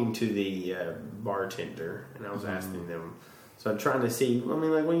talking to the bartender, and I was asking them. So I'm trying to see. I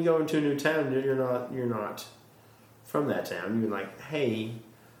mean, like when you go into a new town, you're not from that town. You're like, hey,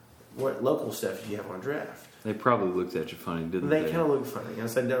 what local stuff do you have on draft? They probably looked at you funny, didn't they? They kind of looked funny. I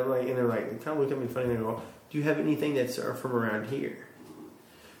said, no, like, and they're like, they kind of looked at me funny. And they go, do you have anything that's from around here?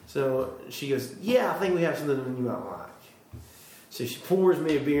 So she goes, yeah, I think we have something you might like. So she pours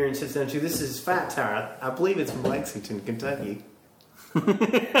me a beer and sits down to, this is Fat Tire. I believe it's from Lexington, Kentucky.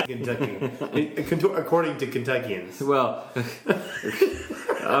 Kentucky, according to Kentuckians. Well,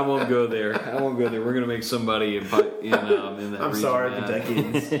 I won't go there. We're going to make somebody in that I'm region sorry, mad.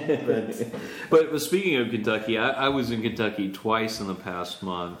 Kentuckians. But speaking of Kentucky, I was in Kentucky twice in the past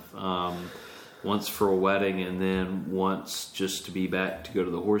month. Once for a wedding, and then once just to be back to go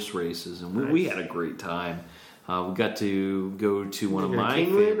to the horse races, and we had a great time. We got to go to one of my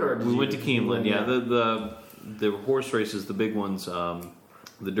favorite. We went to Keeneland. Yeah, the horse races, the big ones.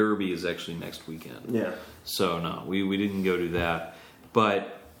 The Derby is actually next weekend. Yeah. So no, we didn't go to that.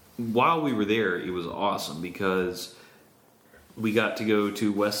 But while we were there, it was awesome because we got to go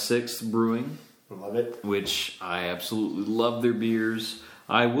to West Sixth Brewing. Love it. Which I absolutely love their beers.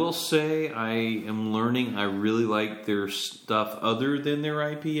 I will say I am learning I really like their stuff other than their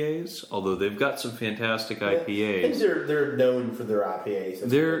IPAs, although they've got some fantastic IPAs. I think they're known for their IPAs.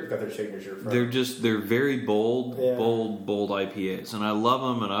 They've got their signature from. They're very bold IPAs, and I love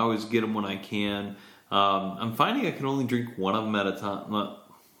them, and I always get them when I can. I'm finding I can only drink one of them at a time.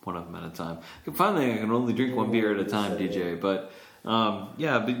 Not one of them at a time. I'm finding I can only drink one beer at a time, DJ. But but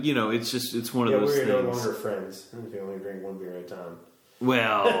you know, it's one of those things. We're no longer friends. We can only drink one beer at a time.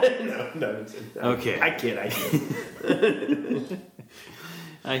 Well, no. Okay. I kid.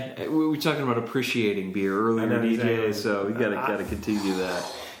 We were talking about appreciating beer earlier, DJ, exactly. So we gotta continue that.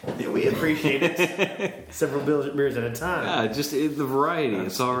 Yeah, we appreciate it. Several beers at a time. Yeah, just the variety.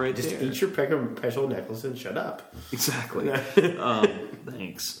 It's all right. Just eat your special necklace and shut up. Exactly.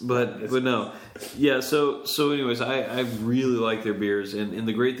 Thanks, but no. Yeah. So anyways, I really like their beers, and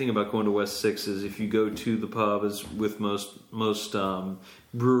the great thing about going to West Six is if you go to the pub, as with most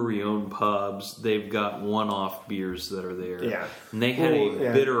brewery-owned pubs, they've got one-off beers that are there. Yeah. And they had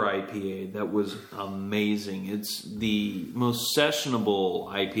a bitter IPA that was amazing. It's the most sessionable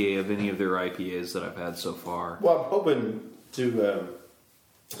IPA of any of their IPAs that I've had so far. Well, I'm hoping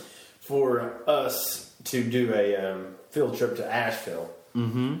for us to do a field trip to Asheville.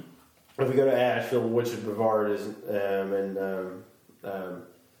 Mm-hmm. If we go to Asheville, which is Brevard is,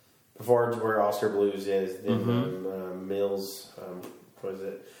 Brevard's where Oscar Blues is, then Mills, what is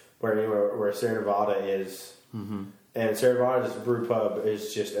it? Where Sierra Nevada is, and Sierra Nevada's brew pub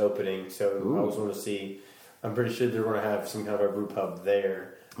is just opening. So I was going to see. I'm pretty sure they're going to have some kind of a brew pub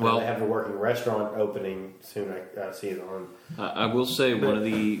there. Well, they have a working restaurant opening soon. I see it on. I will say one of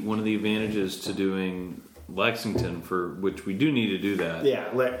the advantages to doing Lexington, for which we do need to do that.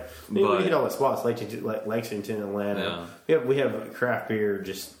 Yeah, we hit all the spots. Lexington, Atlanta. Yeah. We have craft beer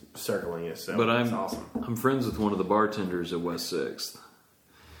just circling us. So it's awesome. I'm friends with one of the bartenders at West Sixth.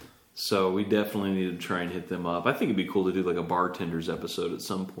 So we definitely need to try and hit them up. I think it'd be cool to do like a bartenders episode at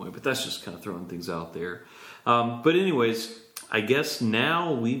some point, but that's just kind of throwing things out there. But anyways, I guess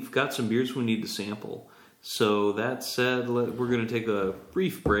now we've got some beers we need to sample. So that said, we're going to take a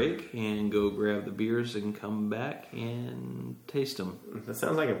brief break and go grab the beers and come back and taste them. That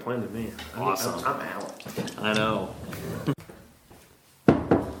sounds like a plan to me. Awesome. I'm out. I know.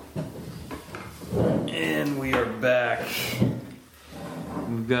 And we are back.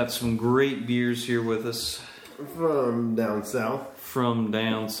 We've got some great beers here with us. From down south.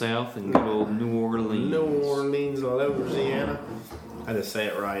 In good old New Orleans. New Orleans, Louisiana. I just say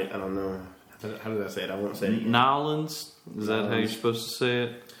it right. I don't know. How did I say it? I won't say it again. Nolans? Is that how you're supposed to say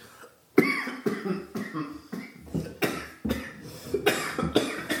it?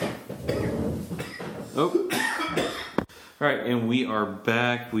 Oh. All right, and we are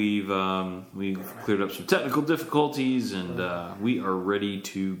back. We've cleared up some technical difficulties, and we are ready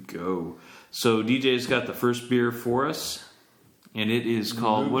to go. So DJ's got the first beer for us, and it is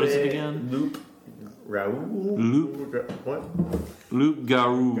called, what is it again? Raoul. What? Loup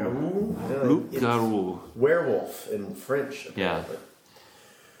Garou. Garou? Loup Garou. Werewolf in French. Apparently. Yeah.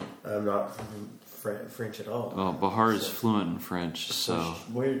 I'm not French at all. Oh, Bahar is fluent in French, so.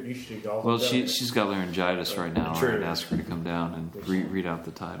 Where you should go. Well, she's got laryngitis right now. True. I'd ask her to come down and read out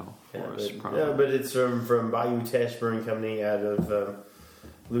the title for us. Yeah, but it's from Bayou Teche Brewing Company out of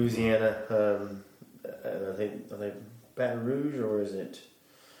Louisiana. I think Baton Rouge, or is it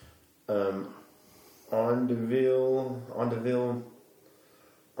Arndeville?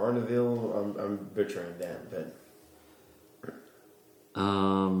 I'm butchering that, but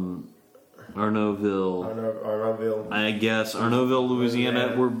Arnaudville. I guess Arnaudville,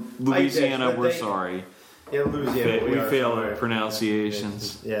 Louisiana. We're sorry. Yeah, Louisiana. We fail at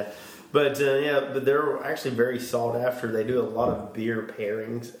pronunciations. Yeah. But they're actually very sought after. They do a lot of beer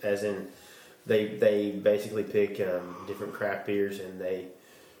pairings, as in they basically pick different craft beers and they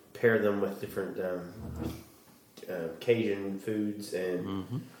pair them with different Cajun foods,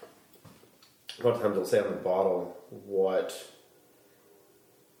 and a lot of times they'll say on the bottle what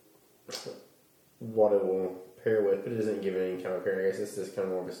it will pair with, but it doesn't give it any kind of pair. I guess it's just kind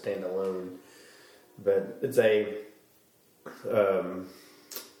of more of a standalone. But it's a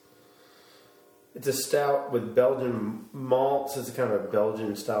stout with Belgian malts. It's a kind of a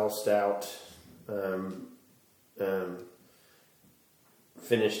Belgian style stout,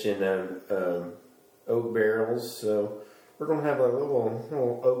 finished in oak barrels. So we're gonna have a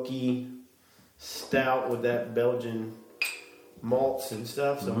little oaky stout with that Belgian malts and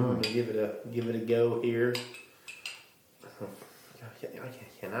stuff. So I'm gonna give it a go here.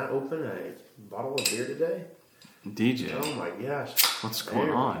 Can I open a bottle of beer today? DJ. Oh my gosh. What's going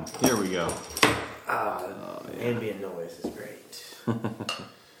on? Here we go. Ambient noise is great.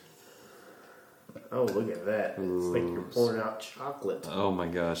 Oh, look at that. It's like you're pouring out chocolate. Oh my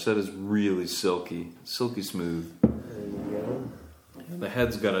gosh, that is really silky. Silky smooth. There you go. The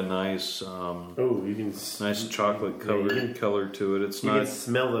head's got a nice you can nice chocolate color to it. It's you not. can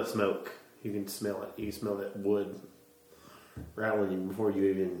smell the smoke. You can smell it. You can smell that wood right before you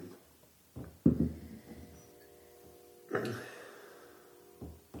even.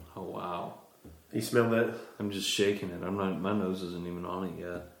 Oh wow! You smell that? I'm just shaking it. I'm not. My nose isn't even on it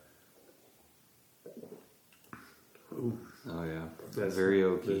yet. Ooh. Oh yeah, that's very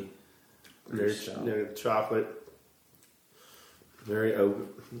oaky. There's chocolate. Very oak,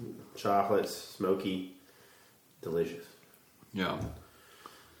 chocolate, smoky, delicious. Yeah.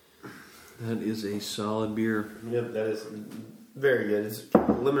 That is a solid beer. Yep, that is very good. It's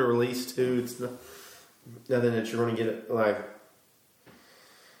limited release too. It's nothing that you're going to get like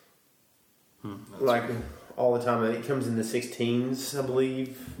all the time. It comes in the 16s, I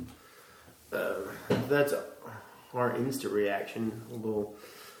believe. That's our instant reaction.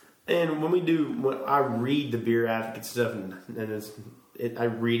 And when I read the Beer Advocate stuff, and I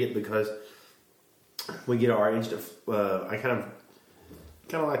read it because we get our instant. I kind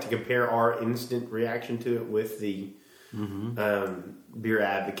of like to compare our instant reaction to it with the Beer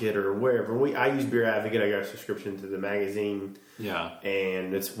Advocate or wherever. I use Beer Advocate. I got a subscription to the magazine. Yeah,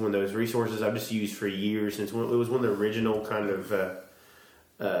 and it's one of those resources I've just used for years. Since it was one of the original kind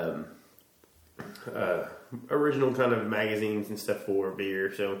of magazines and stuff for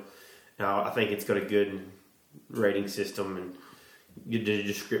beer. So now I think it's got a good rating system and good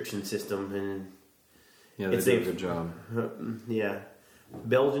description system, and yeah, they do a good job. Yeah.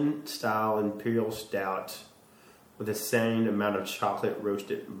 Belgian style imperial stout with the same amount of chocolate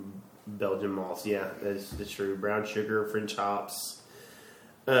roasted Belgian malts. Yeah, that's true. Brown sugar, French hops,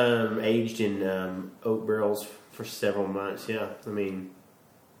 aged in oak barrels for several months. Yeah, I mean,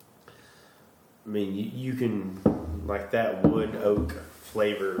 you can like that wood oak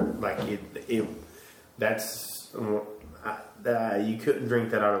flavor, like it. That's you couldn't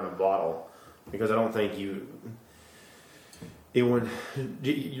drink that out of a bottle because I don't think you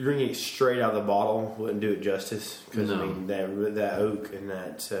drinking it straight out of the bottle wouldn't do it justice. Because I mean that oak and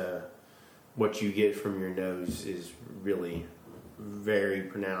that what you get from your nose is really very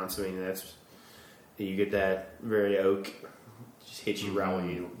pronounced. I mean you get that very oak just hits you right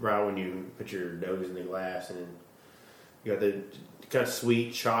when you put your nose in the glass, and you got the kind of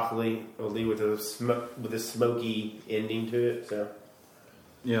sweet chocolate with a smoky ending to it. So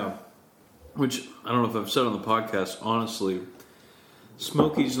yeah, which I don't know if I've said on the podcast. Honestly,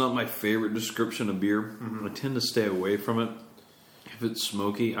 smoky is not my favorite description of beer. I tend to stay away from it. If it's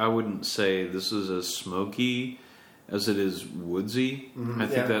smoky, I wouldn't say this is as smoky as it is woodsy. I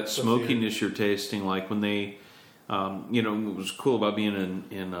think that smokiness you're tasting, like when they, what was cool about being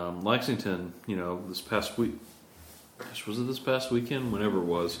in Lexington, this past week. Gosh, was it this past weekend? Whenever it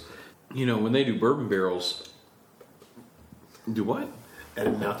was, you know, when they do bourbon barrels, do what?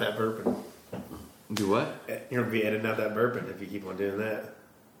 Editing out that bourbon. Do what? You're gonna be editing out that bourbon if you keep on doing that.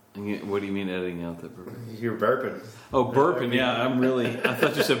 What do you mean editing out that bourbon? You're burping. Oh, bourbon. Yeah, I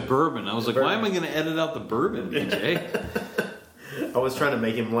thought you said bourbon. I was like, why am I going to edit out the bourbon, DJ? I was trying to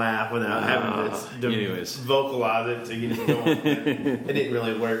make him laugh without having to vocalize it to get it going. It didn't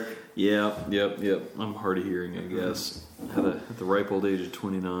really work. Yep. I'm hard of hearing, I guess, at the ripe old age of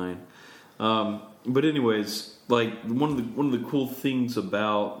 29. But anyways, like one of the cool things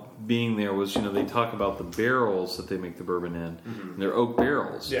about being there was, you know, they talk about the barrels that they make the bourbon in. Mm-hmm. They're oak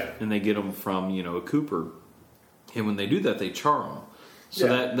barrels, and they get them from, you know, a cooper. And when they do that, they char them. So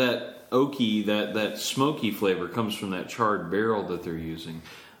that oaky, that smoky flavor comes from that charred barrel that they're using.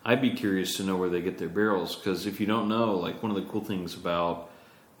 I'd be curious to know where they get their barrels, because if you don't know, like, one of the cool things about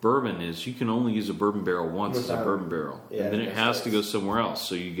bourbon is you can only use a bourbon barrel once as a bourbon barrel, and then it has to go somewhere else.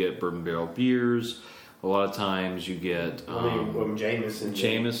 So you get bourbon barrel beers. A lot of times you get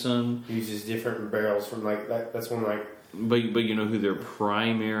Jameson uses different barrels from like that. That's one like. But you know who their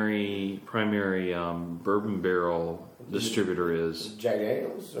primary bourbon barrel distributor is? Jack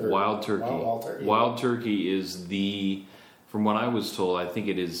Daniels or Wild Turkey. Wild Turkey. Wild Turkey is the, from what I was told, I think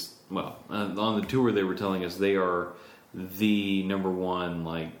it is. Well, on the tour they were telling us they are the number one,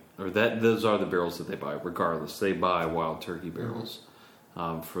 like, or that those are the barrels that they buy. Regardless, they buy Wild Turkey barrels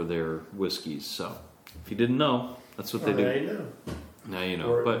for their whiskeys. So. If you didn't know, that's what they do. Now you know. Now you know.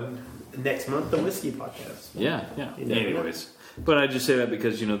 Or but next month, the whiskey podcast. Yeah. Anyways, but I just say that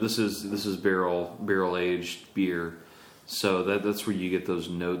because, you know, this is barrel aged beer, so that's where you get those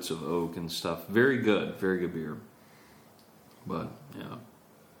notes of oak and stuff. Very good beer. But yeah.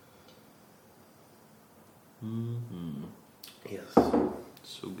 Mm-hmm. Yes.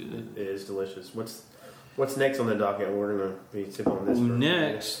 So good. It is delicious. What's next on the docket? We're gonna be sipping on this.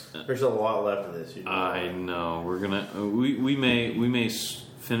 Next, there's a lot left of this. I know. We're gonna we may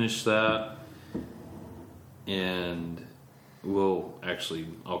finish that, and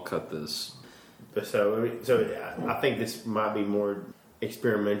I'll cut this. So I think this might be more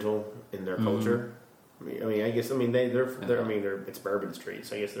experimental in their culture. It's Bourbon Street,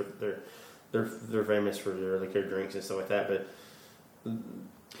 so I guess they're famous for their liquor drinks and stuff like that, but.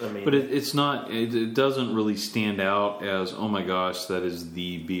 But it's not. It doesn't really stand out as, oh my gosh, that is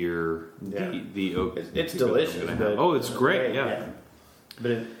the beer. Yeah. The oak. It's delicious. Oh, it's great. Yeah.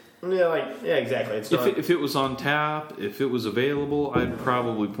 But exactly. It's if it was on tap, if it was available, I'd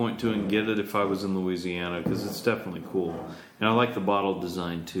probably point to and get it if I was in Louisiana, because it's definitely cool, and I like the bottle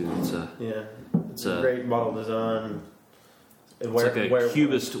design too. It's a great bottle design. It's like a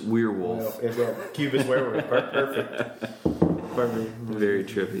Cubist werewolf. It's a Cubist werewolf. Perfect. Very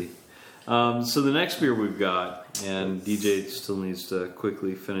trippy. So the next beer we've got, and DJ still needs to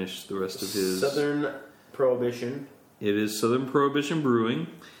quickly finish the rest of his Southern Prohibition. It is Southern Prohibition Brewing,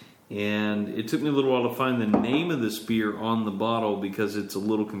 and it took me a little while to find the name of this beer on the bottle because it's a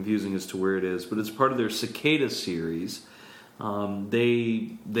little confusing as to where it is, but it's part of their Cicada series.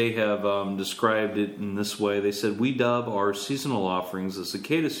 They have described it in this way. They said, "We dub our seasonal offerings the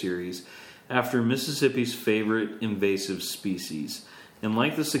Cicada series after Mississippi's favorite invasive species. And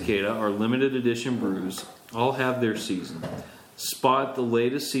like the cicada, our limited edition brews all have their season. Spot the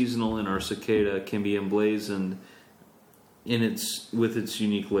latest seasonal in our cicada can be emblazoned with its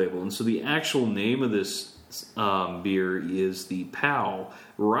unique label." And so the actual name of this beer is the POW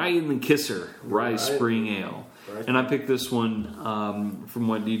Rye and the Kisser Rye Spring Ale. Right. And I picked this one from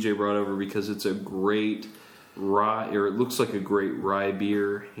what DJ brought over because it's a great rye, or it looks like a great rye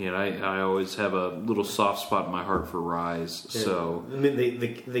beer, and I always have a little soft spot in my heart for ryes. Yeah. So I mean,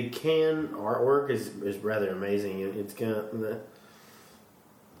 the can artwork is rather amazing. It's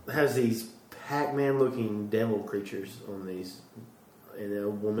has these Pac-Man looking devil creatures on these, and a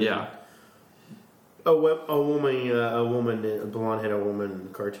woman. Yeah. A woman, a blonde-headed woman,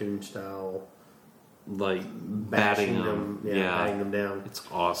 cartoon style. Like batting them, batting them down. It's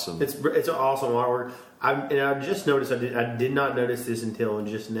awesome. It's an awesome artwork. I just noticed. I did not notice this until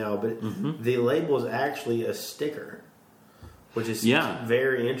just now, but the label is actually a sticker, which is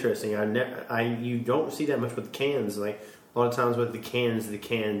very interesting. You don't see that much with cans. Like a lot of times with the cans, the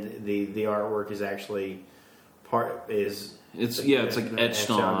artwork is actually It's like etched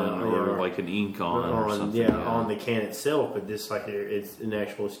on or like an ink on or something. On the can itself, but this it's an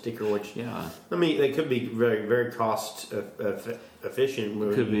actual sticker. Which they could be very very cost efficient.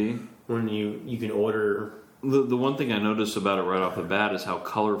 Could be when you can order. The one thing I noticed about it right off the bat is how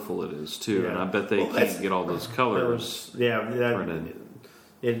colorful it is too, and I bet they can't get all those colors.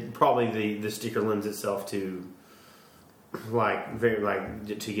 It probably the sticker lends itself to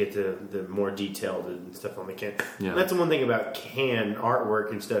very to get the more detailed and stuff on the can. Yeah. That's the one thing about can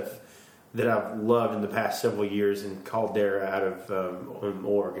artwork and stuff that I've loved in the past several years. And Caldera out of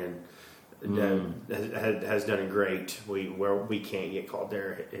Oregon has done great. We can't get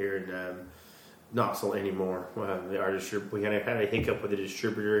Caldera here in Knoxville anymore. We had a hiccup with the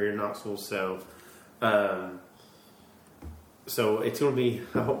distributor here in Knoxville, so it's going to be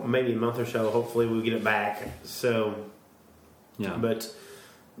maybe a month or so. Hopefully, we'll get it back. So, yeah, but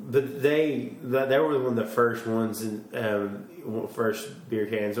they were one of the first ones in first beer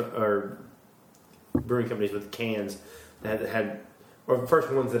cans or brewing companies with cans that had. Or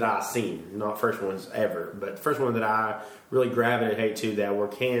first ones that I seen, not first ones ever, but the first one that I really gravitated to that were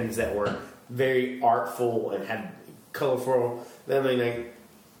cans that were very artful and had colorful. I mean,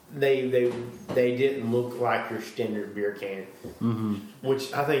 they didn't look like your standard beer can,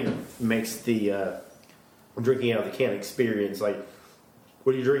 which I think makes the drinking out of the can experience like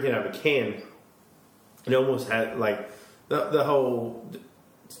when you're drinking out of a can, it almost had like the whole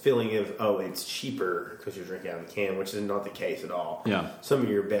feeling of it's cheaper because you're drinking out of a can, which is not the case at all. Yeah, some of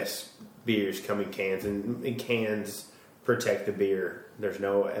your best beers come in cans, and cans protect the beer. There's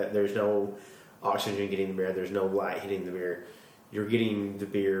no oxygen getting the beer. There's no light hitting the beer. You're getting the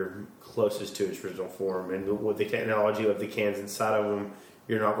beer closest to its original form, and with the technology of the cans inside of them,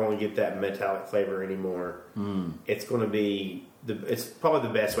 you're not going to get that metallic flavor anymore. It's going to be it's probably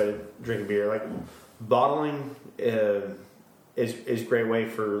the best way to drink a beer. Like bottling is a great way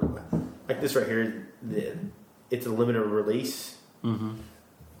for like this right here. It's a limited release.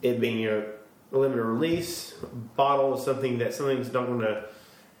 It being a limited release bottle is something's not going to.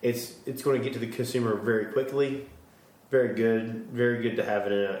 It's going to get to the consumer very quickly. Very good to have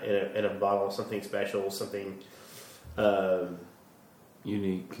it in a bottle. Something special, something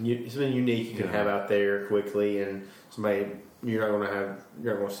unique. Something unique you can have out there quickly, and you're not going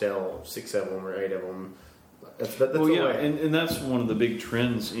to sell 6 of them or 8 of them. That's and that's one of the big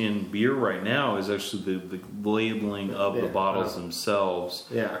trends in beer right now is actually the labeling of the bottles themselves.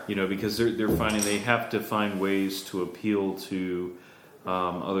 Yeah, because they're finding they have to find ways to appeal to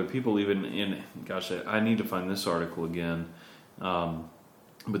other people. Even in I need to find this article again.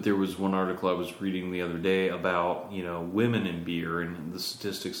 But there was one article I was reading the other day about women in beer and the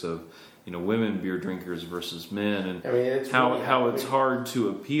statistics of women beer drinkers versus men, and it's how it's hard to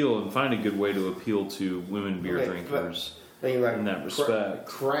appeal and find a good way to appeal to women beer drinkers in that respect.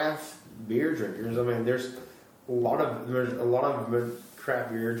 Craft beer drinkers. I mean, there's a lot of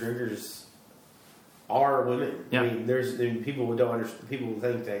craft beer drinkers are women. Yeah. I mean, there's people who don't understand. People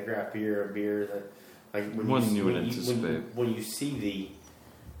think that craft beer are beer that like when you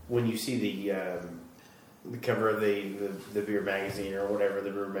see the cover of the beer magazine or whatever,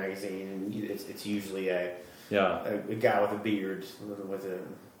 the brewer magazine, and it's usually a guy with a beard with a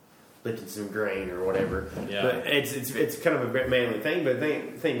lifting some grain or whatever. Yeah. But it's kind of a manly thing. But the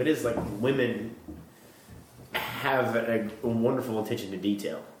thing is like women have a wonderful attention to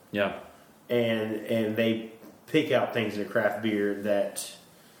detail. Yeah. And they pick out things in a craft beer that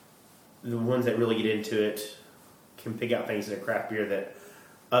the ones that really get into it can pick out things in a craft beer that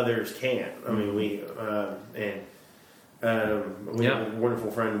others can't. I mean, we have a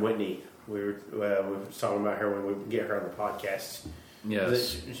wonderful friend, Whitney. We were talking about her when we get her on the podcast.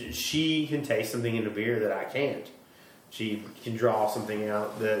 Yes, she can taste something in a beer that I can't. She can draw something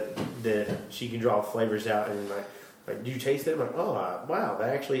out that she can draw flavors out, and like, do you taste it? I'm like, wow, that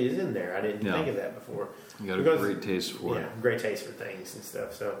actually is in there. I didn't think of that before. You got a great taste for it. Yeah, great taste for things and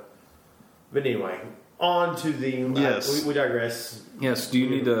stuff. So, but anyway. On to the... Yes. We digress. Yes, do you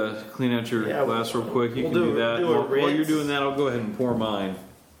need to clean out your glass real quick? You can do that. While you're doing that, I'll go ahead and pour mine.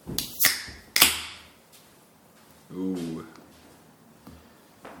 Ooh.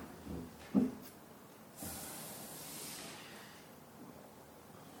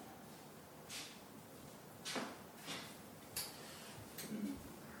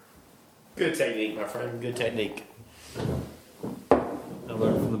 Good technique, my friend. Good technique. I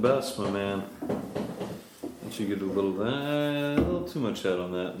learned from the best, my man. You get a little too much head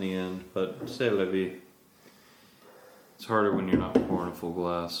on that in the end, but say la vie. It's harder when you're not pouring a full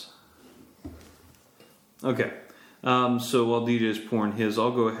glass. Okay, so while DJ's pouring his,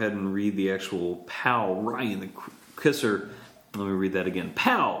 I'll go ahead and read the actual Powell Rye the Kisser. Let me read that again.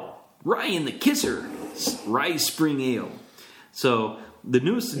 Powell Rye the Kisser Rye Spring Ale. So the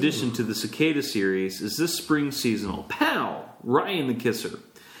newest addition to the Cicada series is this spring seasonal Powell Rye the Kisser.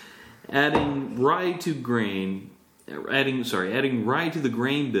 Adding rye to the grain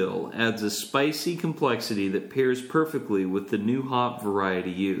bill adds a spicy complexity that pairs perfectly with the new hop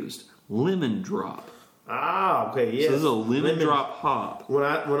variety used, lemon drop. Ah, okay, yes. So this is a lemon drop hop. When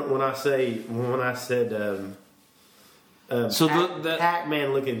I said So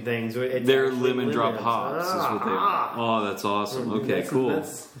Pac-Man looking things, they're lemon drop hops. Is what they are. Oh, that's awesome. Okay, cool.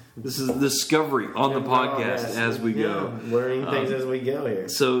 This is discovery on the podcast as we go. Learning things as we go here.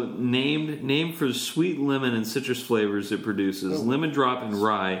 So named for sweet lemon and citrus flavors it produces, lemon drop and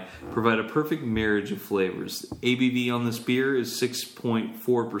rye provide a perfect marriage of flavors. ABV on this beer is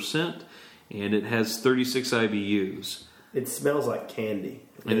 6.4%, and it has 36 IBUs. It smells like candy.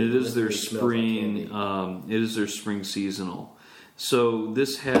 And it is their spring. It is their spring seasonal. So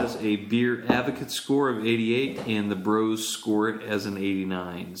this has a beer advocate score of 88, and the Bros score it as an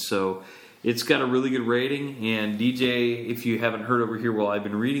 89. So it's got a really good rating. And DJ, if you haven't heard over here while I've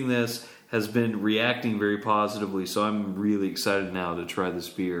been reading this, has been reacting very positively. So I'm really excited now to try this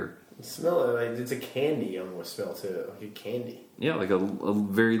beer. Smell it like it's a candy almost smell to it, like a candy. Yeah, like a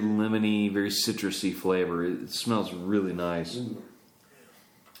very lemony, very citrusy flavor. It smells really nice.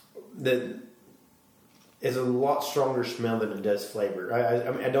 That is a lot stronger smell than it does flavor.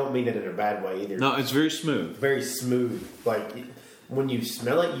 I mean, I don't mean it in a bad way either. No, it's very smooth. Very smooth. Like when you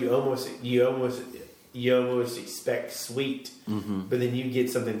smell it, you almost expect sweet, but then you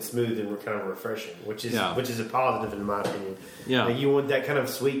get something smooth and kind of refreshing, which is a positive in my opinion. Yeah, like you want that kind of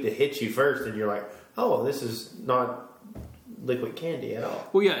sweet to hit you first, and you're like, oh, this is not liquid candy at all.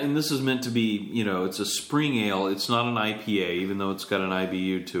 Well, yeah, and this is meant to be, it's a spring ale. It's not an IPA, even though it's got an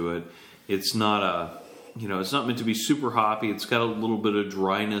IBU to it. It's not it's not meant to be super hoppy. It's got a little bit of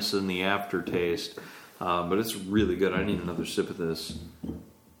dryness in the aftertaste, but it's really good. I need another sip of this.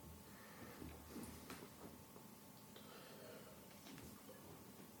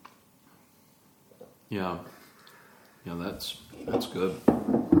 Yeah, that's good.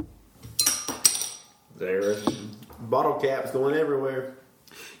 There's bottle caps going everywhere.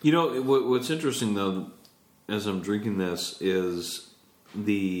 What's interesting though, as I'm drinking this, is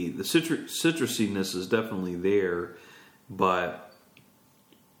the citrusiness is definitely there, but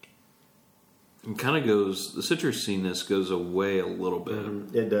it kind of goes. The citrusiness goes away a little bit.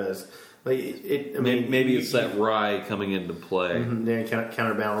 Mm-hmm. It does. Like maybe it's that rye coming into play. Mm-hmm. Yeah,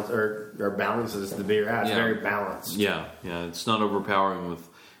 counterbalance or balances the beer out. It's very balanced. Yeah. It's not overpowering with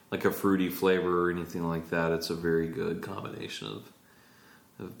like a fruity flavor or anything like that. It's a very good combination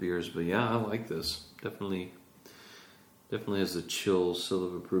of beers. But yeah, I like this. Definitely has the chill seal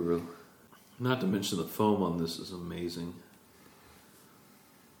of approval. Not to mention the foam on this is amazing.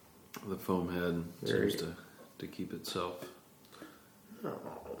 The foam head seems to keep itself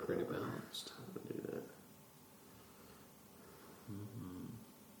pretty balanced. Do that. Mm-hmm.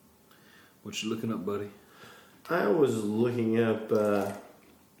 What you looking up, buddy? I was looking up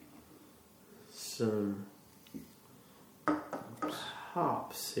some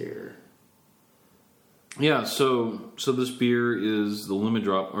hops here. Yeah, so this beer is the lemon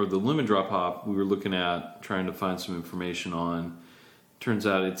drop hop we were looking at, trying to find some information on. Turns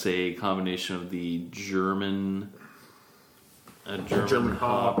out it's a combination of the German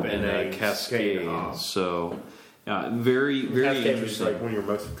hop and a Cascade. Hop. So, yeah, very very Cascade interesting. is like one of your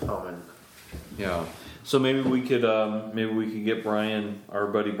most common. Yeah. So maybe we could get Brian, our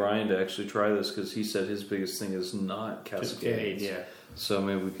buddy Brian, to actually try this because he said his biggest thing is not Cascade. Yeah. So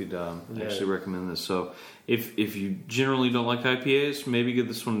maybe we could actually recommend this. So if you generally don't like IPAs, maybe give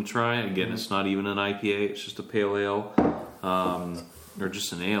this one a try. Again, It's not even an IPA; it's just a pale ale, or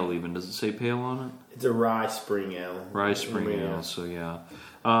just an ale. Even does it say pale on it? It's a rye spring ale. Rye spring ale. So yeah.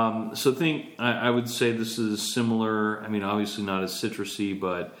 I would say this is similar. I mean, obviously not as citrusy,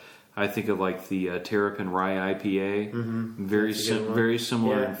 but I think of like the Terrapin Rye IPA. Mm-hmm. Very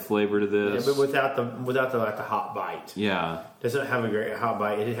similar in flavor to this. Yeah, but without the hot bite. Yeah. Doesn't have a great hot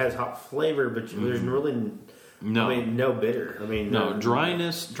bite. It has hot flavor, but there's really no bitter. No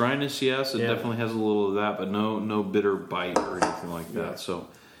dryness. Yes, it definitely has a little of that, but no bitter bite or anything like that. So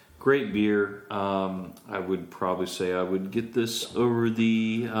great beer. I would probably say I would get this over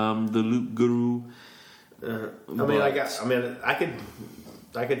the Loop Guru.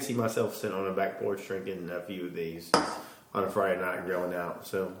 I could see myself sitting on a back porch drinking a few of these on a Friday night grilling out.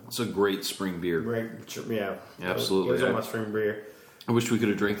 So it's a great spring beer. Great, yeah, absolutely. It was my spring beer. I wish we could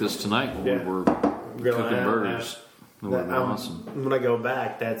have drank this tonight when we were cooking burgers. That would have been awesome. When I go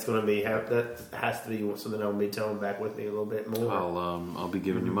back, that has to be something I'll be telling back with me a little bit more. I'll be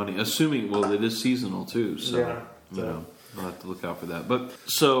giving you money, assuming it is seasonal too. So I'll have to look out for that. But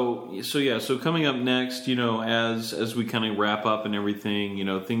so coming up next, as we kind of wrap up and everything,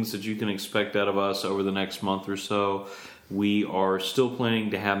 things that you can expect out of us over the next month or so. We are still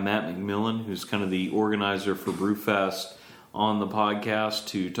planning to have Matt McMillan, who's kind of the organizer for Brewfest, on the podcast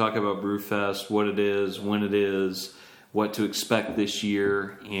to talk about Brewfest, what it is, when it is, what to expect this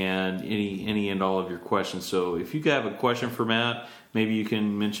year, and any and all of your questions. So if you have a question for Matt, maybe you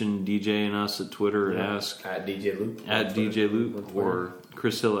can mention DJ and us at Twitter and ask at DJ Loop, or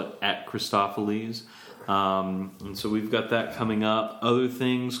Chris Hill at Christopheles. And so we've got that coming up. Other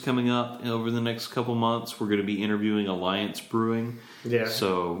things coming up over the next couple months. We're going to be interviewing Alliance Brewing. Yeah.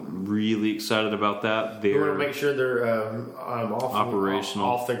 So really excited about that. We want to make sure they're operational,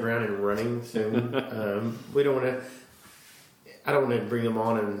 off the ground and running soon. We don't want to. I don't want to bring them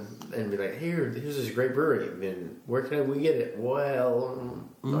on and be like, here's this great brewery. Then where can we get it? Well,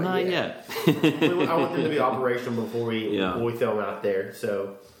 not yet. I want them to be operational before we throw them out there.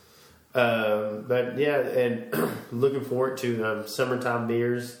 So, but yeah, and looking forward to summertime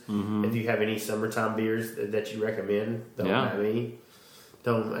beers. Mm-hmm. If you have any summertime beers that you recommend, don't at me.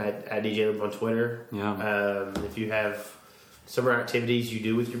 Don't at DJ Loop on Twitter. Yeah. If you have summer activities you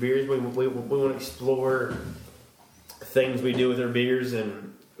do with your beers, we want to explore things we do with our beers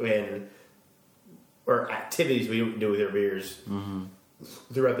or activities we do with our beers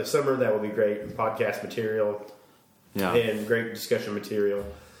throughout the summer. That would be great. Podcast material, and great discussion material.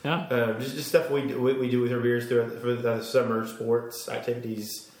 Yeah, just stuff we do with our beers throughout the summer, sports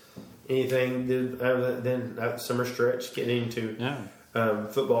activities, anything. Then that summer stretch, getting into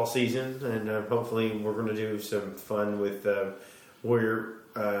football season, and hopefully we're going to do some fun with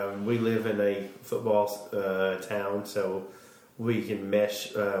we live in a football town, so we can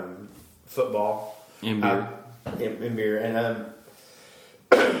mesh football and beer. In beer. And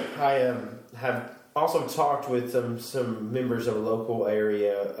I have also talked with some members of a local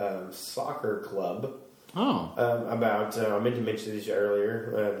area soccer club. About I meant to mention this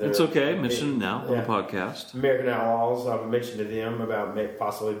earlier. It's okay. Mention it now on the podcast. American Outlaws. I mentioned to them about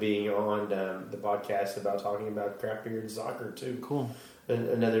possibly being on the podcast about talking about craft beer and soccer too. Cool.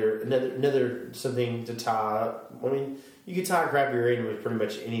 Another something to tie. I mean, you can tie craft beer in with pretty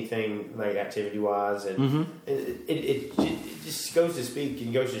much anything, like activity wise, and it just goes to speak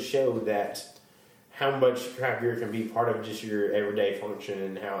and goes to show that how much craft beer can be part of just your everyday function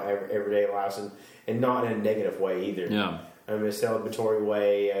and how everyday lives, and not in a negative way either. Yeah, I mean, a celebratory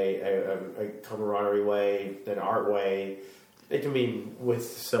way, a camaraderie way, an art way. It can be with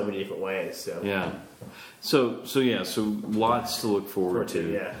so many different ways. So yeah. So lots to look forward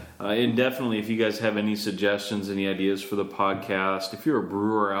to. Yeah. And definitely, if you guys have any suggestions, any ideas for the podcast, if you're a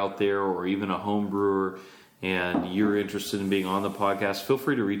brewer out there or even a home brewer and you're interested in being on the podcast, feel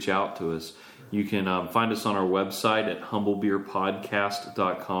free to reach out to us. You can find us on our website at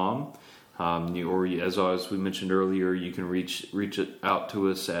humblebeerpodcast.com. Or as we mentioned earlier, you can reach out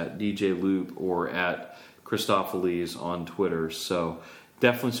to us at DJ Loop or at Christopheles on Twitter. So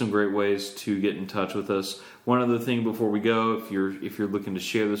definitely some great ways to get in touch with us. One other thing before we go, if you're looking to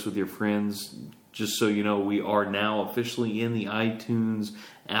share this with your friends, just so you know, we are now officially in the iTunes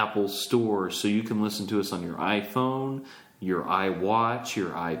Apple Store, so you can listen to us on your iPhone, your iWatch, your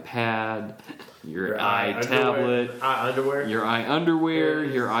iPad, your iTablet, your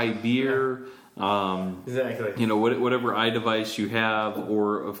iUnderwear, your iBeer. Exactly. Whatever iDevice you have,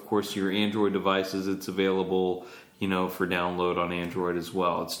 or of course your Android devices, it's available, for download on Android as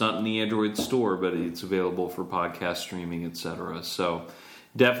well. It's not in the Android store, but it's available for podcast streaming, etc. So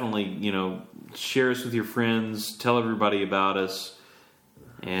definitely, share us with your friends, tell everybody about us,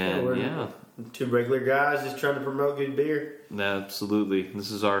 and two regular guys just trying to promote good beer. Absolutely. This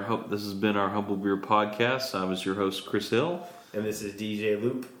has been our Humble Beer Podcast. I was your host, Chris Hill, and this is DJ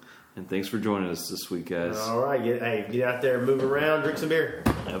Loop. And thanks for joining us this week, guys. All right. Get out there, move around, drink some beer.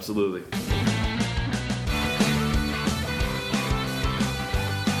 Absolutely.